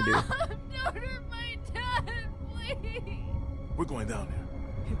am I gonna do? Don't hurt my dad, please. We're going down there.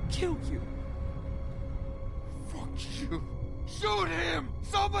 He'll kill you. Fuck you. Shoot him!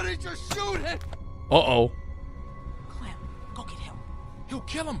 Somebody just shoot him! Uh-oh. Clem, go get help. He'll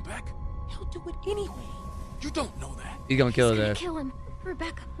kill him, Beck. He'll do it anyway. You don't know that. He's gonna kill his He's gonna ass. kill him.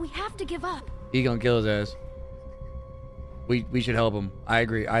 Rebecca, we have to give up. He's gonna kill his ass. We should help him. I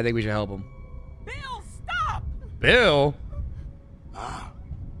agree. I think we should help him. Bill, stop! Bill?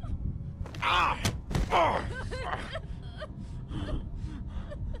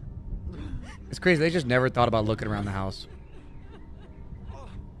 It's crazy. They just never thought about looking around the house.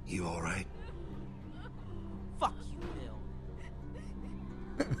 You all right? Fuck you,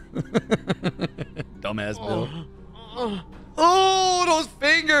 Bill. Dumbass Bill. Oh, those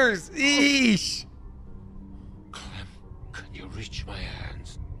fingers! Eesh! Clem, can you reach my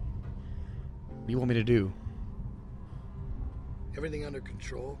hands? What do you want me to do? Everything under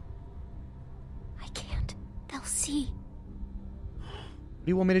control? I can't. They'll see. What do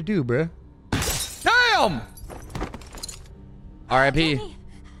you want me to do, bruh? Damn! R.I.P.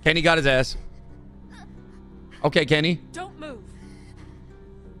 Kenny got his ass. Okay, Kenny. Don't move.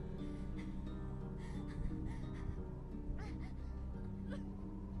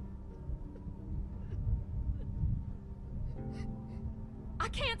 I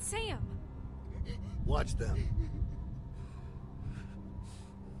can't see him. Watch them.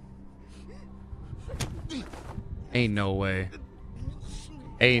 Ain't no way.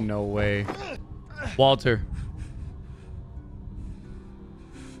 Ain't no way. Walter.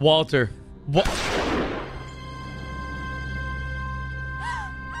 Walter.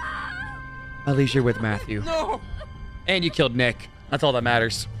 At least you're with Matthew. No! And you killed Nick. That's all that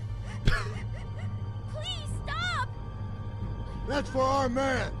matters. Please stop! That's for our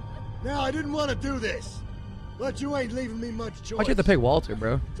man. Now, I didn't want to do this, but you ain't leaving me much choice. Why'd you have to pick Walter,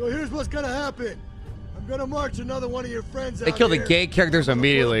 bro? So here's what's gonna happen. I'm gonna march another one of your friends They out kill the here. gay characters I'm gonna put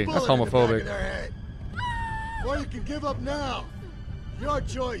a immediately. bullet That's in the back of homophobic. their head. Or you can give up now. Your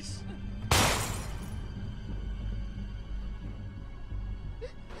choice.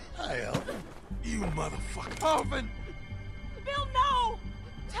 Hi, Alvin. You motherfucker. Alvin! Bill, no!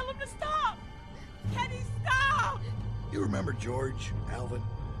 Tell him to stop! Kenny, stop! You remember George, Alvin?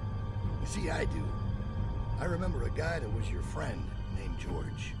 You see, I do. I remember a guy that was your friend named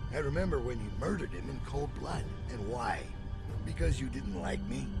George. I remember when you murdered him in cold blood. And why? Because you didn't like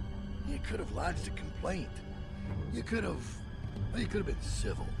me? You could have lodged a complaint. You could have been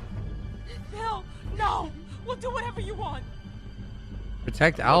civil. Bill, no! We'll do whatever you want.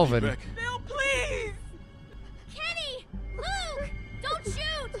 Protect Alvin. Bill, please! Kenny! Luke! Don't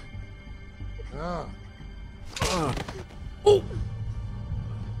shoot! Oh!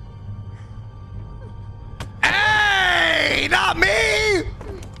 Hey! Not me!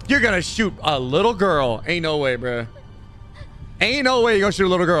 You're gonna shoot a little girl. Ain't no way, bruh. Ain't no way you're gonna shoot a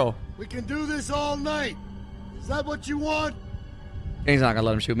little girl. We can do this all night. Is that what you want? He's not gonna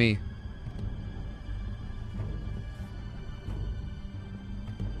let him shoot me.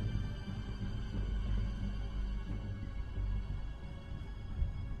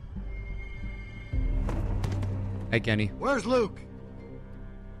 Hey, Kenny. Where's Luke?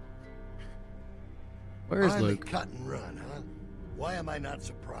 Where is Finally Luke? cut and run, huh? Why am I not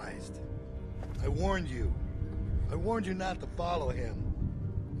surprised? I warned you. I warned you not to follow him.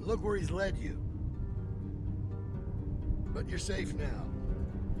 Look where he's led you. But you're safe now.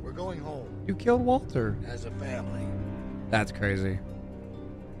 We're going home. You killed Walter. As a family. That's crazy.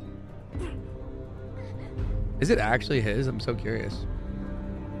 Is it actually his? I'm so curious.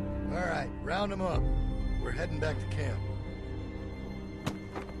 All right, round him up. We're heading back to camp.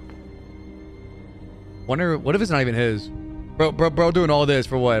 Wonder what if it's not even his? Bro doing all this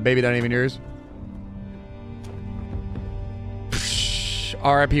for what? Baby not even yours?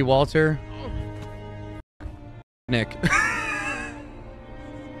 R.I.P. Walter. Nick.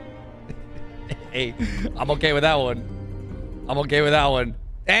 Hey, I'm okay with that one. I'm okay with that one.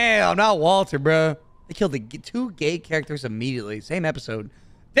 Damn, not Walter, bro. They killed the two gay characters immediately. Same episode.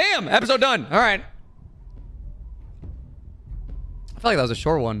 Damn, episode done. All right. I feel like that was a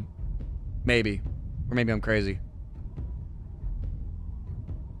short one. Maybe. Or maybe I'm crazy.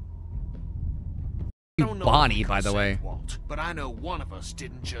 Bonnie, by the way. Walt, but I know one of us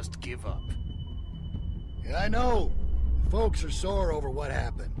didn't just give up. Yeah, I know. Folks are sore over what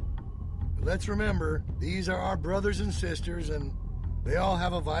happened. But let's remember, these are our brothers and sisters, and they all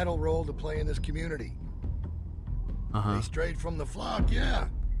have a vital role to play in this community. They strayed from the flock, yeah.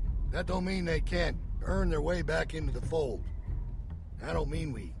 That don't mean they can't earn their way back into the fold. I don't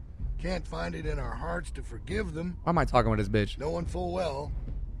mean we can't find it in our hearts to forgive them. Why am I talking with this bitch? Knowing full well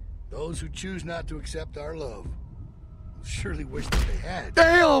Those who choose not to accept our love will surely wish that they had.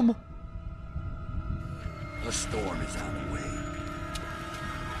 Damn! A storm is on the way.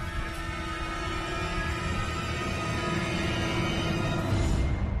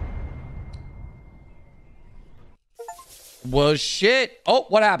 Well, shit. Oh,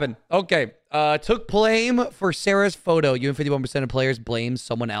 what happened? Okay. Took blame for Sarah's photo. You and 51% of players blame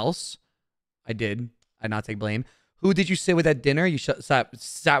someone else. I did. I not take blame. Who did you sit with at dinner? You sat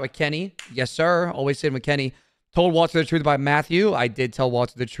with Kenny. Yes, sir. Always sitting with Kenny. Told Walter the truth about Matthew. I did tell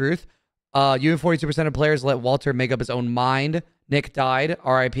Walter the truth. You and 42% of players let Walter make up his own mind. Nick died.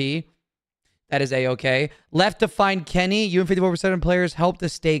 R.I.P. That is A-okay. Left to find Kenny. You and 54% of players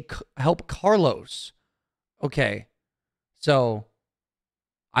help Carlos. Okay. So,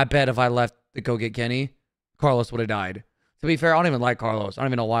 I bet if I left to go get Kenny, Carlos would have died. To be fair, I don't even like Carlos. I don't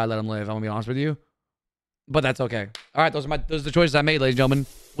even know why I let him live. I'm going to be honest with you. But that's okay. All right, those are the choices I made, ladies and gentlemen.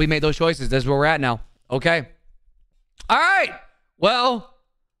 We made those choices. This is where we're at now. Okay. All right. Well,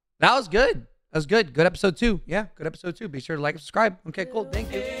 that was good. That was good. Good episode 2. Yeah, good episode 2. Be sure to like and subscribe. Okay, cool.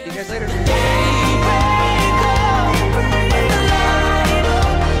 Thank you. See you guys later.